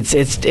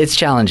it's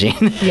challenging.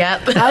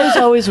 Yep. I was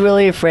always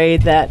really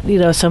afraid that,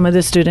 some of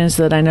the students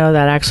that I know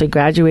that actually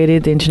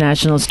graduated, the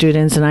international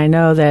students, and I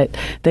know that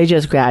they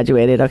just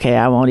graduated. Okay,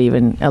 I won't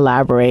even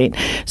elaborate.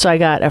 So I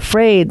got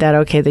afraid that,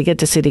 okay, they get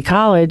to City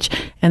College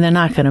and they're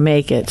not going to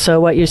make it. So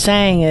what you're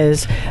saying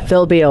is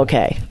they'll be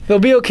okay. They'll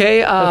be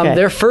okay.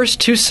 Their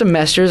first 2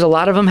 semesters, a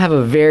lot of them have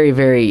a very,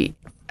 very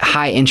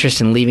high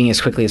interest in leaving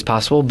as quickly as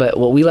possible, but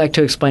what we like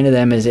to explain to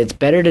them is it's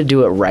better to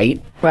do it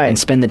right and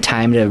spend the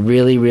time to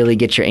really, really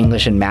get your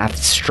English and math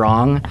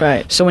strong.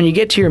 Right. So when you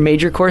get to your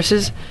major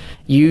courses,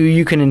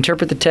 you can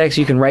interpret the text,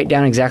 you can write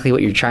down exactly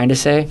what you're trying to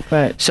say.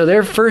 Right. So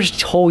their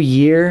first whole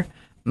year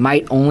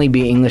might only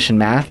be English and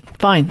math.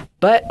 Fine.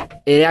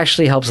 But it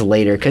actually helps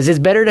later because it's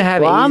better to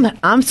have... Well,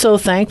 I'm so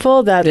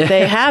thankful that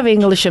they have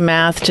English and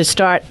math to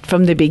start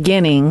from the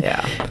beginning.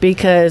 Yeah.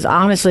 Because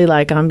honestly,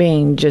 I'm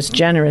being just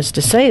generous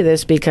to say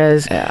this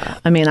because,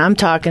 I'm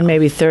talking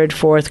maybe 3rd,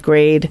 4th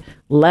grade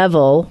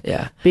level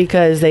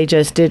because they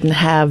just didn't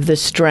have the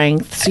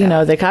strengths.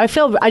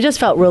 I just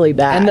felt really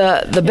bad.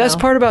 And the best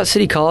part about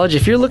City College,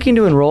 if you're looking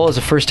to enroll as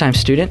a first-time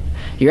student,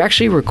 you're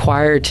actually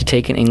required to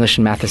take an English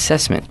and math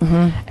assessment.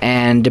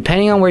 And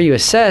depending on where you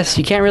assess,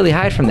 you can't really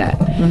hide from that.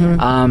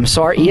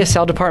 So our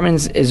ESL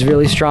department is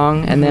really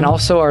strong, and then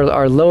also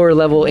our lower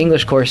level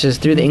English courses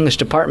through the English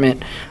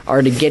department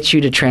are to get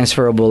you to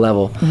transferable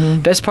level.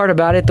 Best part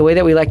about it, the way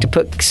that we like to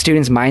put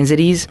students' minds at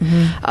ease,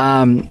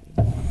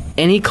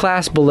 any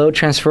class below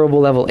transferable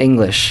level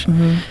English,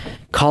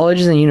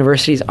 colleges and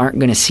universities aren't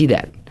going to see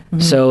that.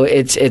 So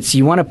it's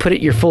you want to put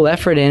your full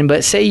effort in,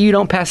 but say you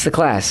don't pass the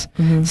class,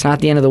 it's not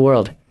the end of the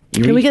world.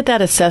 Can we get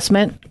that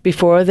assessment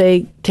before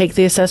they take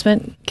the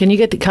assessment? Can you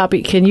get the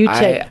copy? Can you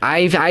take?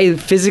 I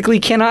physically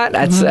cannot.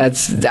 That's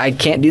I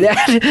can't do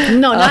that.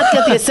 No, not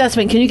get the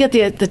assessment. Can you get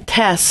the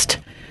test?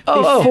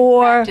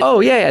 Before.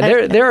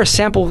 There are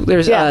sample.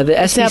 There's the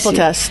SBC, sample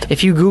test.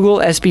 If you Google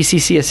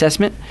SBCC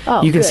assessment,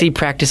 you can see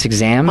practice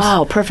exams.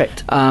 Oh,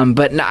 perfect.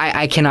 But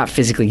I cannot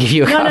physically give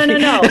you a copy. No.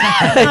 No,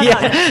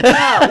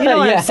 you know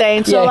what I'm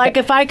saying. So,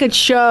 if I could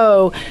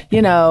show,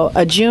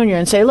 a junior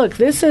and say, look,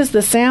 this is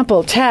the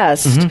sample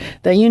test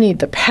that you need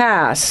to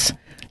pass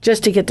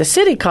just to get to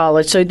City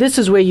College, so this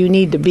is where you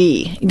need to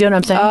be. You know what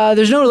I'm saying?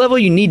 There's no level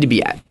you need to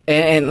be at,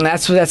 and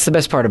that's the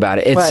best part about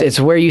it. It's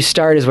where you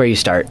start is where you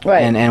start,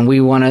 right? And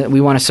we want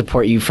to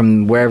support you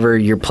from wherever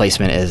your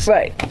placement is,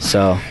 right?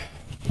 So.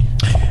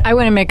 I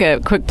want to make a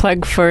quick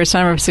plug for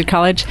Santa Barbara City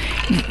College.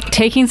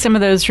 Taking some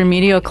of those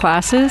remedial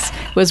classes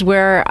was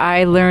where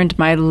I learned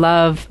my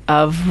love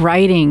of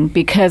writing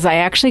because I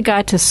actually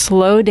got to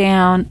slow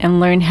down and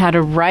learn how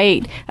to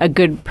write a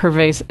good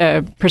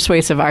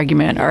persuasive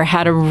argument or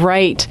how to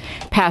write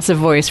passive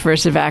voice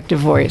versus active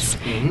voice.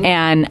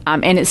 And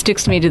it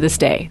sticks to me to this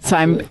day. So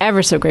I'm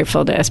ever so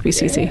grateful to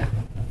SBCC.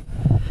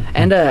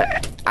 And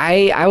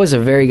I was a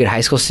very good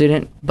high school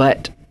student,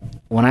 but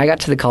when I got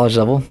to the college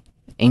level,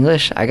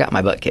 English, I got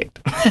my butt kicked.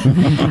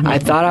 I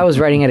thought I was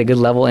writing at a good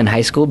level in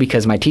high school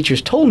because my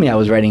teachers told me I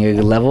was writing at a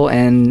good level,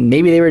 and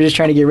maybe they were just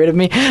trying to get rid of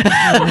me.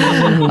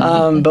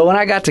 But when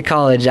I got to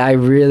college, I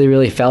really,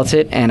 really felt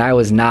it, and I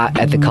was not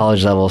at the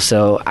college level.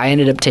 So I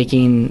ended up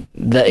taking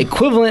the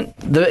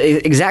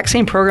exact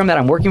same program that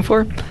I'm working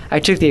for. I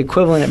took the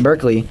equivalent at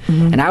Berkeley,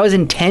 and I was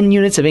in 10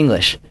 units of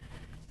English.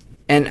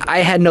 And I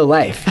had no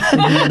life.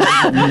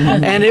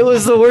 And it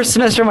was the worst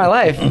semester of my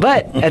life.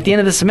 But at the end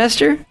of the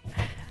semester,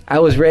 I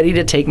was ready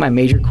to take my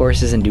major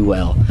courses and do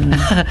well.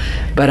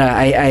 But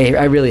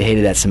I really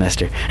hated that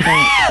semester.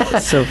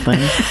 That's so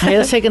funny. Hey,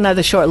 let's take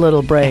another short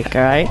little break,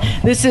 all right?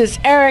 This is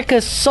Erica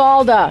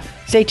Salda.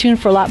 Stay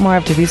tuned for a lot more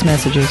after these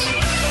messages.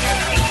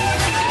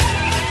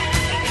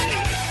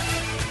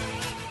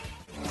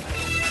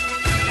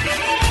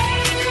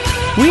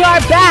 We are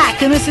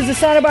back, and this is the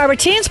Santa Barbara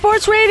Teen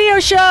Sports Radio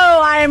Show.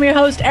 I am your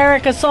host,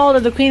 Erica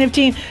Salda, the Queen of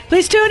Teen.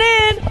 Please tune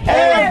in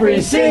every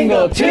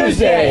single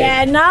Tuesday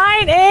at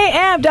 9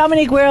 a.m.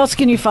 Dominique, where else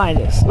can you find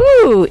us?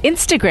 Ooh,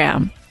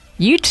 Instagram,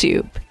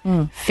 YouTube,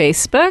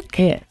 Facebook,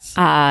 yes,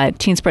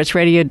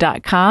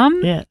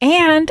 teensportsradio.com. Yes.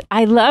 And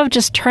I love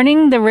just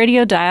turning the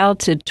radio dial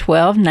to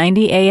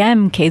 1290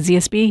 a.m.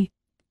 KZSB.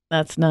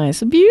 That's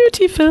nice.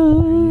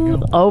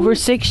 Beautiful. Over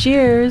 6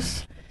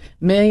 years.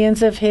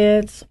 Millions of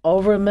hits,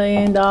 over $1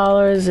 million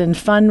in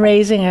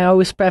fundraising. I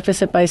always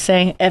preface it by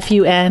saying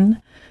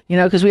FUN,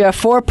 because we are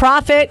for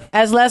profit.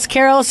 As Les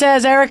Carroll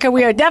says, Erica,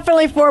 we are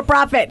definitely for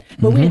profit,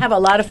 but we have a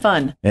lot of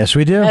fun. Yes,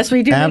 we do. Yes,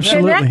 we do.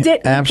 Absolutely. Connect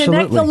it. Absolutely.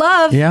 Connect the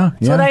love. Yeah.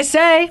 That's what I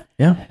say.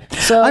 Yeah.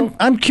 So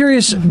I'm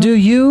curious, do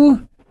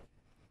you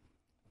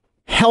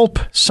help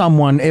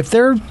someone if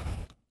they're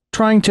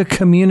trying to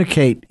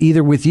communicate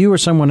either with you or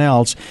someone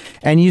else,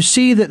 and you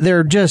see that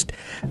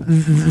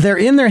they're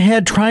in their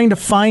head trying to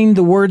find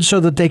the words so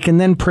that they can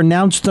then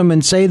pronounce them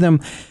and say them?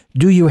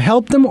 Do you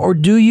help them, or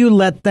do you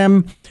let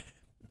them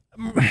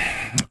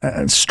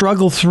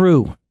struggle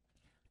through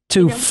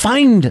to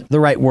find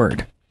the right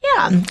word?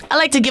 Yeah, I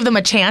like to give them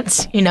a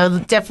chance,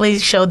 definitely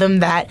show them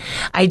that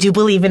I do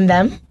believe in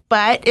them.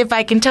 But if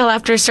I can tell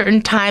after a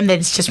certain time that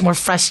it's just more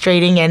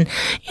frustrating and,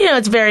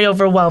 it's very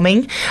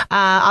overwhelming,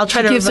 I'll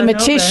try to give them a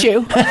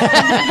tissue.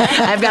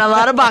 I've got a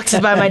lot of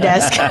boxes by my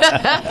desk.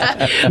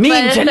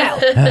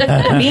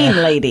 Janelle. Mean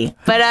lady.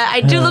 But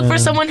I do look for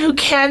someone who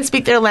can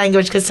speak their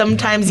language, because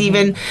sometimes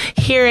even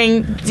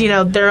hearing,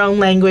 their own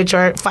language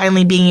or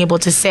finally being able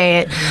to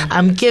say it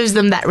gives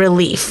them that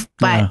relief.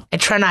 But I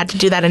try not to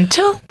do that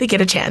until they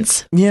get a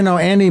chance.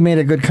 Andie made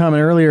a good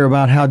comment earlier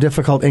about how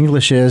difficult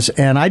English is,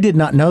 and I did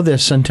not know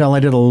this until I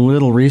did a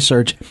little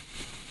research.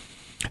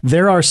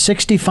 There are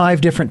 65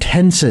 different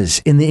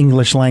tenses in the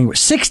English language.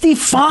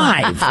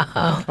 65!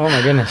 Oh,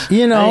 my goodness. I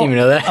didn't even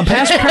know that.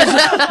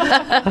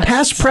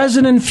 Past,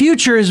 present, and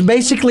future is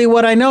basically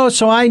what I know,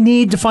 so I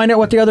need to find out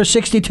what the other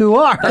 62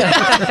 are.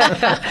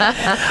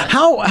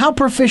 How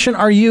proficient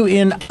are you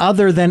in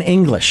other than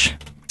English?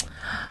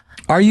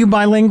 Are you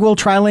bilingual,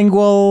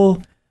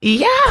 trilingual,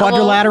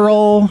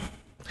 quadrilateral?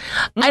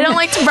 I don't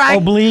like to brag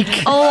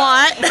oblique a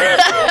lot.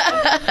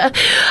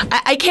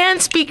 I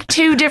can speak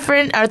three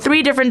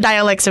different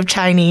dialects of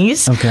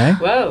Chinese. Okay.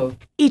 Whoa.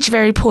 Each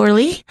very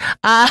poorly.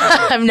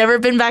 I've never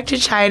been back to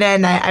China,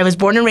 and I was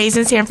born and raised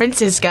in San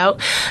Francisco.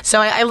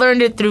 So I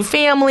learned it through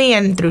family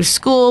and through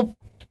school,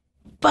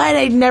 but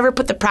I never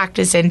put the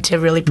practice in to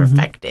really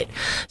perfect it.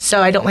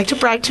 So I don't like to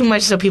brag too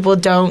much so people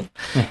don't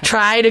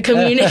try to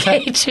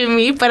communicate to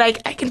me, but I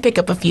can pick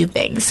up a few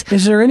things.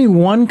 Is there any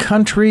one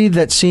country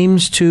that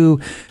seems to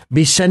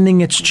be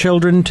sending its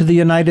children to the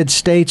United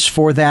States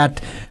for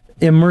that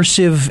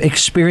immersive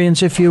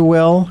experience, if you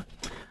will?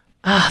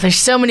 Oh, there's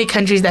so many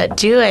countries that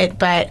do it,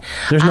 but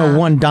there's no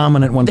one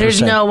dominant one.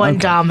 There's no one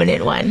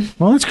dominant one.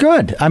 Well, that's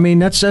good. I mean,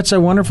 that's a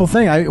wonderful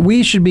thing.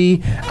 We should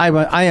be.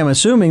 I am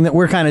assuming that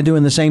we're kind of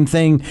doing the same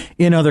thing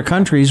in other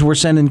countries. We're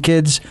sending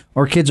kids,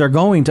 or kids are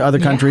going to other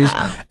countries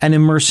and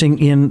immersing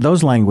in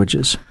those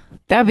languages.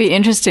 That'd be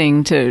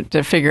interesting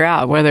to figure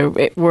out whether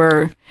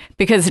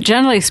because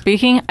generally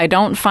speaking, I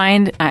don't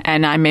find,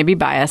 and I may be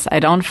biased, I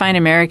don't find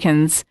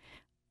Americans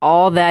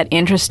all that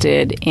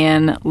interested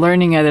in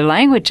learning other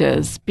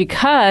languages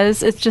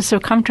because it's just so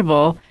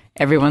comfortable.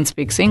 Everyone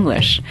speaks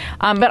English.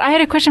 But I had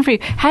a question for you.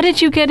 How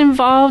did you get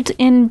involved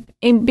in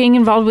being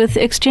involved with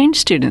exchange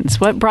students?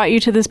 What brought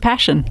you to this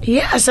passion?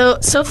 Yeah,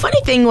 so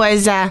funny thing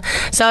was,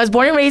 so I was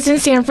born and raised in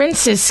San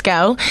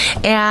Francisco,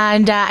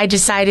 and I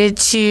decided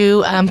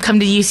to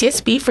come to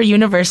UCSB for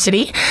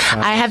university.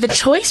 Wow. I had the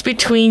choice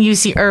between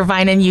UC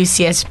Irvine and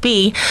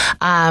UCSB,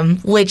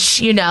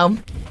 which,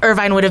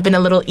 Irvine would have been a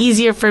little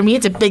easier for me.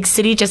 It's a big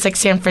city, just like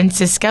San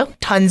Francisco.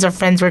 Tons of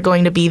friends were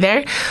going to be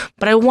there.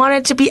 But I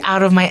wanted to be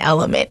out of my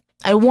element.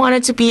 I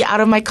wanted to be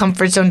out of my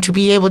comfort zone to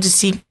be able to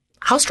see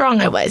how strong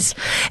I was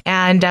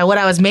and what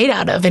I was made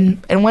out of.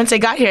 And once I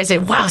got here, I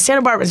said, wow,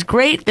 Santa Barbara's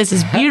great. This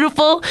is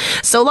beautiful.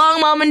 So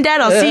long, Mom and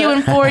Dad. I'll see you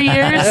in 4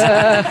 years.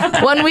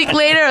 1 week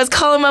later, I was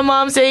calling my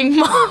mom saying,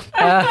 Mom,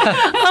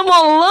 I'm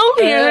all alone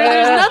here.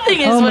 There's nothing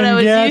is what I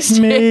was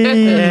used to.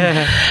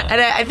 And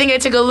I think I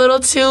took a little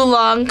too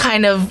long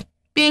kind of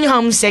being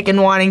homesick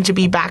and wanting to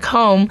be back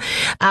home,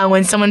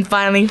 when someone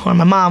finally, or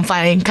my mom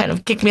finally kind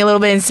of kicked me a little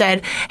bit and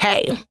said,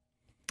 hey,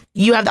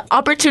 you have the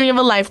opportunity of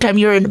a lifetime.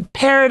 You're in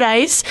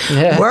paradise.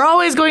 Yeah. We're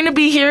always going to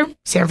be here.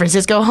 San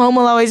Francisco home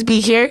will always be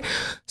here.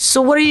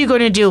 So what are you going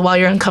to do while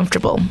you're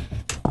uncomfortable?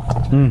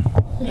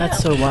 That's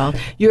so wild.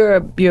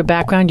 Your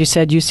background, you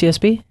said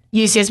UCSB?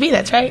 UCSB,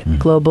 that's right.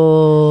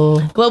 Global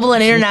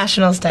and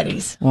International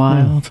Studies.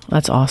 Wild.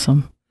 That's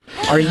awesome.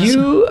 Are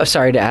you,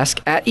 sorry to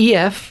ask, at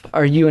EF,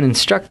 are you an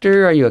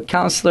instructor? Are you a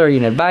counselor? Are you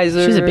an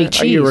advisor? She's a big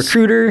cheese. Are you a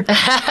recruiter? So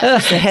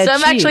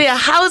I'm actually a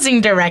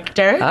housing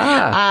director.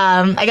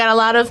 I got a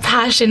lot of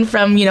passion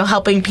from,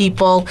 helping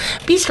people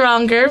be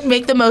stronger,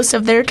 make the most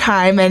of their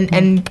time,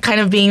 and kind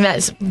of being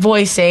that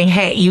voice saying,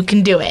 hey, you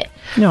can do it.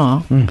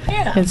 No,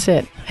 that's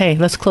it. Hey,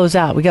 let's close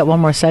out. We got one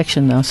more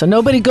section, though, so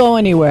nobody go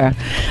anywhere.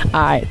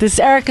 All right, this is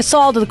Erica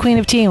Salda, the Queen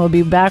of Teen. We'll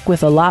be back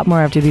with a lot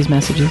more after these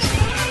messages.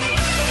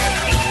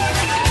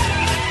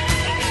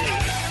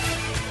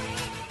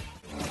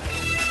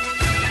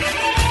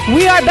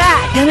 We are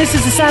back, and this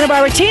is the Santa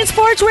Barbara Teen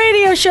Sports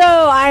Radio Show.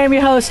 I am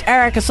your host,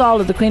 Erica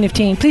Salda, the Queen of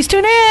Teen. Please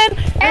tune in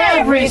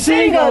every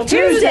single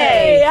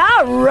Tuesday.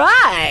 All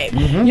right.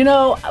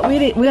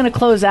 We're going to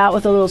close out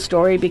with a little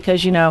story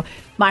because,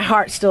 my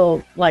heart's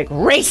still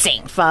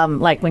racing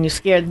from when you're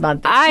scared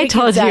about. I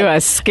told you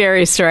a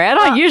scary story. I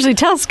don't usually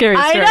tell scary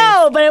stories. I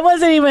know, but it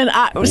wasn't even.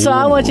 So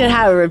I want you to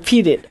have it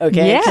repeat it,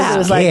 okay? Yeah, it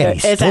was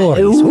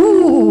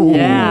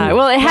yeah.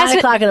 Well, it has 9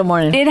 o'clock in the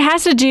morning. It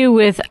has to do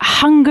with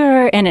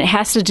hunger, and it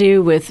has to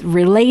do with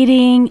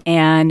relating,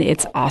 and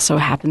it also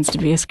happens to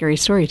be a scary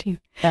story too.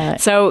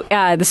 So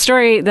the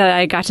story that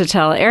I got to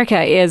tell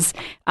Erica is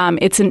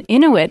it's an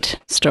Inuit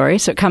story.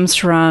 So it comes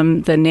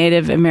from the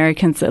Native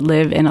Americans that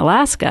live in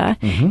Alaska.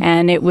 Mm-hmm.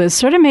 And it was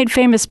sort of made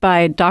famous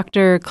by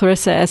Dr.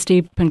 Clarissa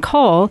S.D.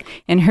 Pincole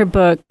in her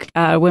book,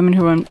 Women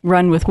Who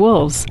Run with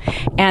Wolves.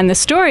 And the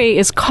story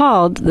is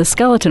called The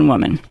Skeleton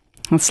Woman.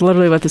 That's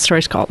literally what the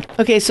story's called.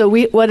 Okay, so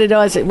what it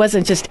was, it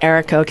wasn't just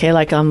Erica, okay,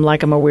 like I'm a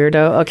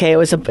weirdo. Okay, it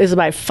was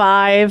about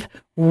 5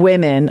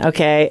 women,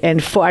 okay,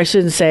 and 4, I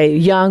shouldn't say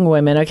young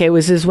women, okay, it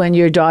was this when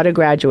your daughter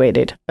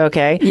graduated,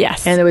 okay?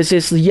 Yes. And there was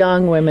this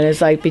young women,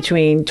 it's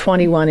between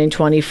 21 and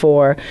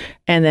 24,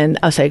 and then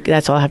I'll say,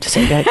 that's all I have to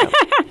say. Go ahead.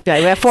 Okay,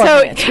 we have 4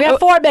 minutes. We have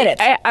 4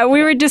 minutes.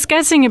 We were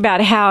discussing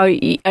about how,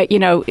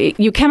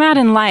 you come out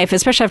in life,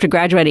 especially after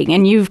graduating,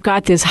 and you've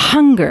got this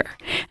hunger.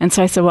 And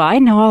so I said, well, I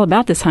know all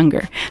about this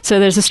hunger. So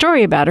there's a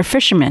story about a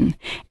fisherman,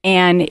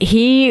 and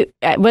he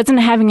wasn't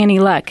having any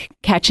luck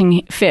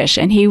catching fish,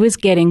 and he was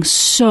getting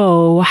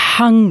so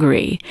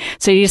hungry.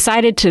 So he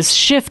decided to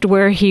shift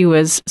where he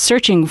was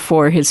searching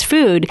for his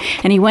food,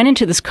 and he went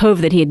into this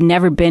cove that he had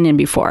never been in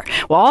before.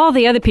 Well, all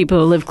the other people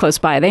who lived close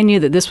by, they knew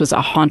that this was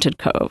a haunted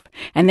cove,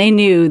 and they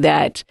knew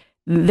that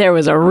there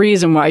was a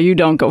reason why you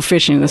don't go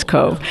fishing in this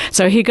cove.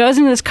 So he goes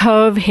into this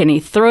cove and he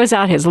throws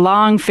out his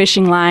long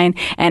fishing line,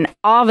 and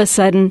all of a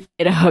sudden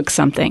it hooks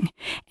something,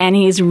 and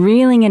he's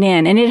reeling it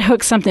in, and it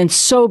hooks something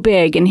so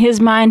big. In his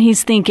mind,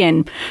 he's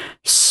thinking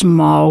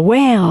small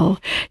whale,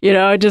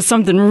 just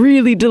something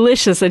really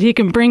delicious that he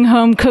can bring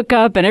home, cook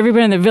up, and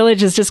everybody in the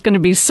village is just going to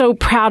be so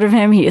proud of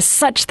him. He is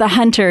such the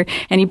hunter,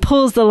 and he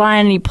pulls the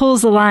line and he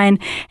pulls the line,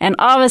 and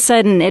all of a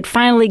sudden it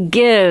finally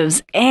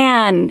gives,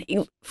 and he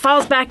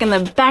falls back in the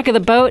back of the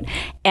boat,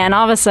 and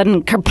all of a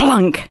sudden,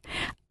 kerplunk,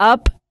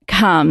 up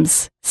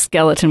comes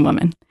Skeleton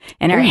Woman.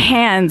 And her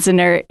hands and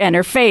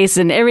her face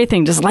and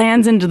everything just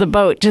lands into the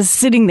boat, just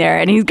sitting there.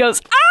 And he goes,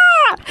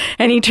 ah!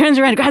 And he turns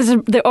around, grabs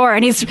the oar,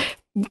 and he's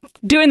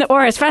doing the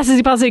oar as fast as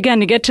he possibly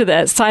can to get to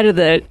the side of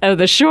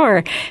the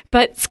shore.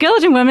 But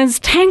Skeleton Woman's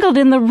tangled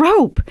in the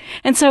rope,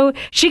 and so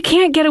she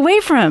can't get away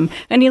from him.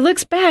 And he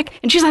looks back,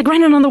 and she's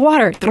running on the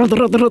water,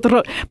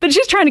 but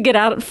she's trying to get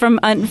out from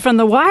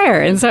the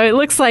wire. And so it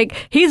looks like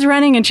he's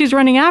running and she's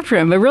running after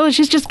him, but really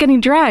she's just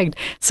getting dragged.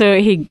 So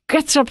he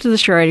gets up to the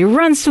shore, and he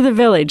runs to the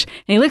village,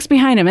 and he looks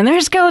behind him, and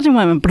there's Skeleton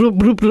Woman,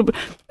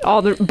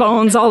 all the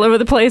bones all over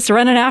the place,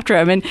 running after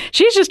him, and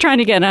she's just trying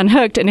to get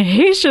unhooked, and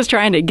he's just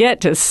trying to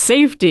get to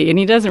safety, and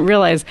he doesn't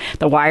realize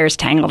the wire's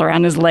tangled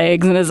around his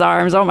legs and his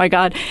arms. Oh my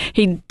God.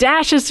 He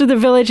dashes through the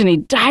village, and he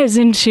dives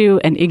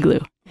into an igloo,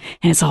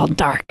 and it's all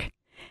dark.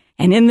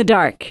 And in the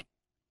dark,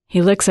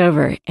 he looks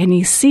over, and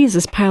he sees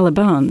this pile of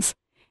bones,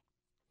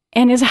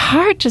 and his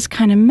heart just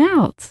kind of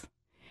melts.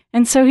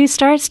 And so he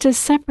starts to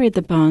separate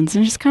the bones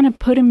and just kind of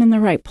put them in the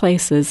right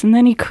places. And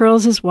then he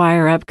curls his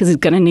wire up because he's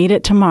going to need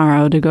it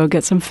tomorrow to go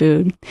get some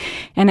food.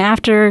 And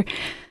after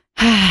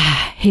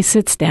he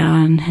sits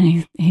down,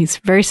 and he's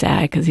very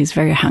sad because he's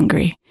very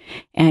hungry.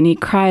 And he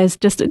cries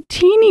just a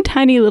teeny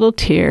tiny little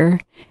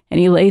tear. And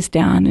he lays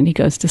down and he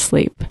goes to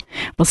sleep.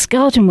 Well,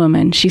 Skeleton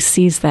Woman, she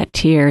sees that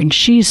tear, and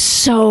she's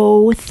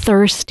so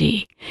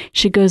thirsty.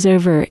 She goes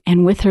over,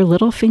 and with her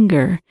little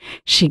finger,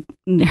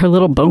 her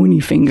little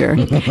bony finger,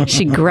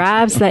 she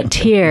grabs that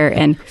tear,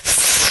 and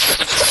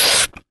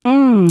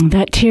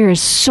that tear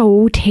is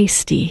so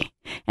tasty.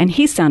 And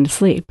he's sound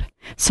asleep.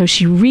 So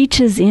she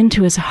reaches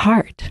into his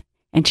heart,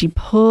 and she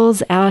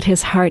pulls out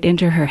his heart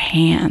into her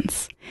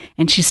hands,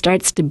 and she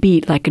starts to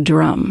beat like a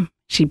drum.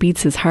 she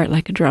beats his heart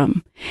like a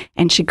drum,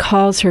 and she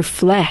calls her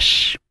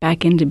flesh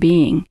back into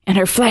being, and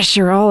her flesh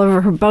are all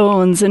over her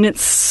bones, and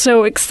it's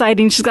so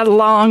exciting. She's got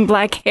long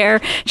black hair.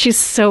 She's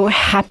so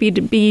happy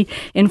to be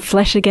in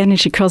flesh again, and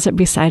she curls up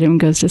beside him and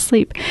goes to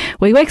sleep.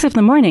 Well, he wakes up in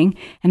the morning,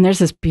 and there's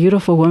this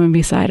beautiful woman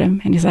beside him,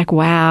 and he's like,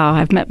 wow,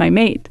 I've met my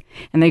mate.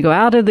 And they go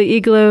out of the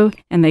igloo,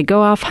 and they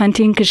go off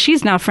hunting, because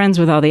she's now friends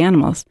with all the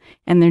animals,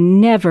 and they're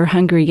never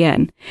hungry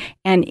again.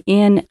 And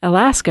in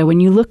Alaska, when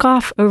you look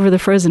off over the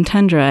frozen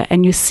tundra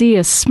and you see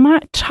a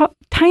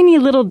tiny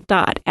little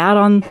dot out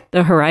on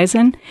the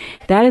horizon,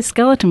 that is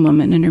Skeleton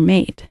Woman and her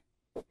mate.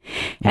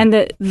 And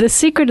the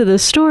secret of the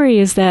story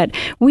is that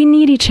we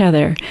need each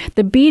other.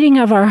 The beating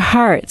of our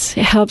hearts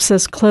helps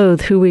us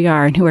clothe who we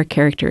are and who our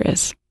character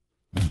is.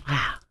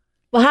 Wow.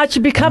 Well, how'd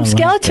you become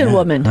Skeleton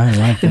Woman? I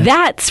like that.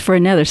 That's for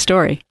another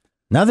story.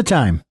 Another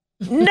time.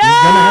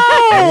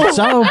 No!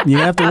 So you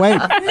have to wait.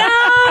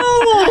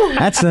 No!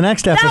 That's the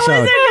next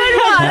episode.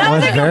 That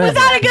was a good one. Was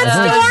that a good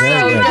story,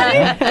 everybody?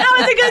 That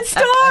was a good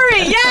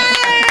story.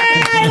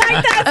 Yay! I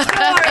like that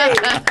story.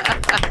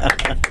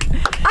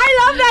 I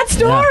love that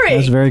story. Yeah, that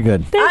was very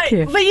good. Thank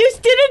you. But you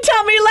didn't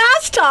tell me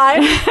last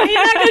time.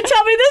 You're not going to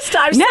tell me this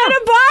time. No.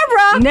 Santa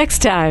Barbara. Next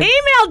time.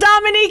 Email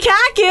Dominique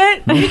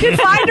Hackett. You can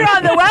find her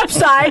on the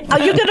website. Oh,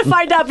 you're going to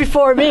find out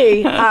before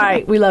me. All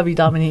right. We love you,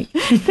 Dominique.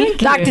 Thank you.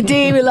 Dr.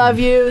 D, we love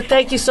you.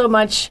 Thank you so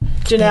much,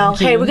 Janelle.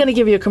 Hey, we're going to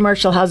give you a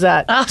commercial. How's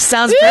that? Oh,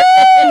 sounds good.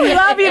 We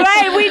love you.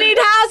 Hey, we need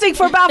housing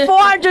for about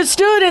 400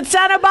 students.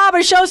 Santa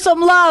Barbara, show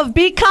some love.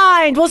 Be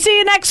kind. We'll see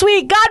you next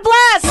week. God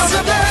bless.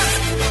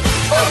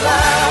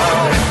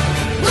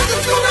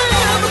 Nothing's gonna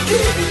ever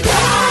keep you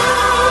down.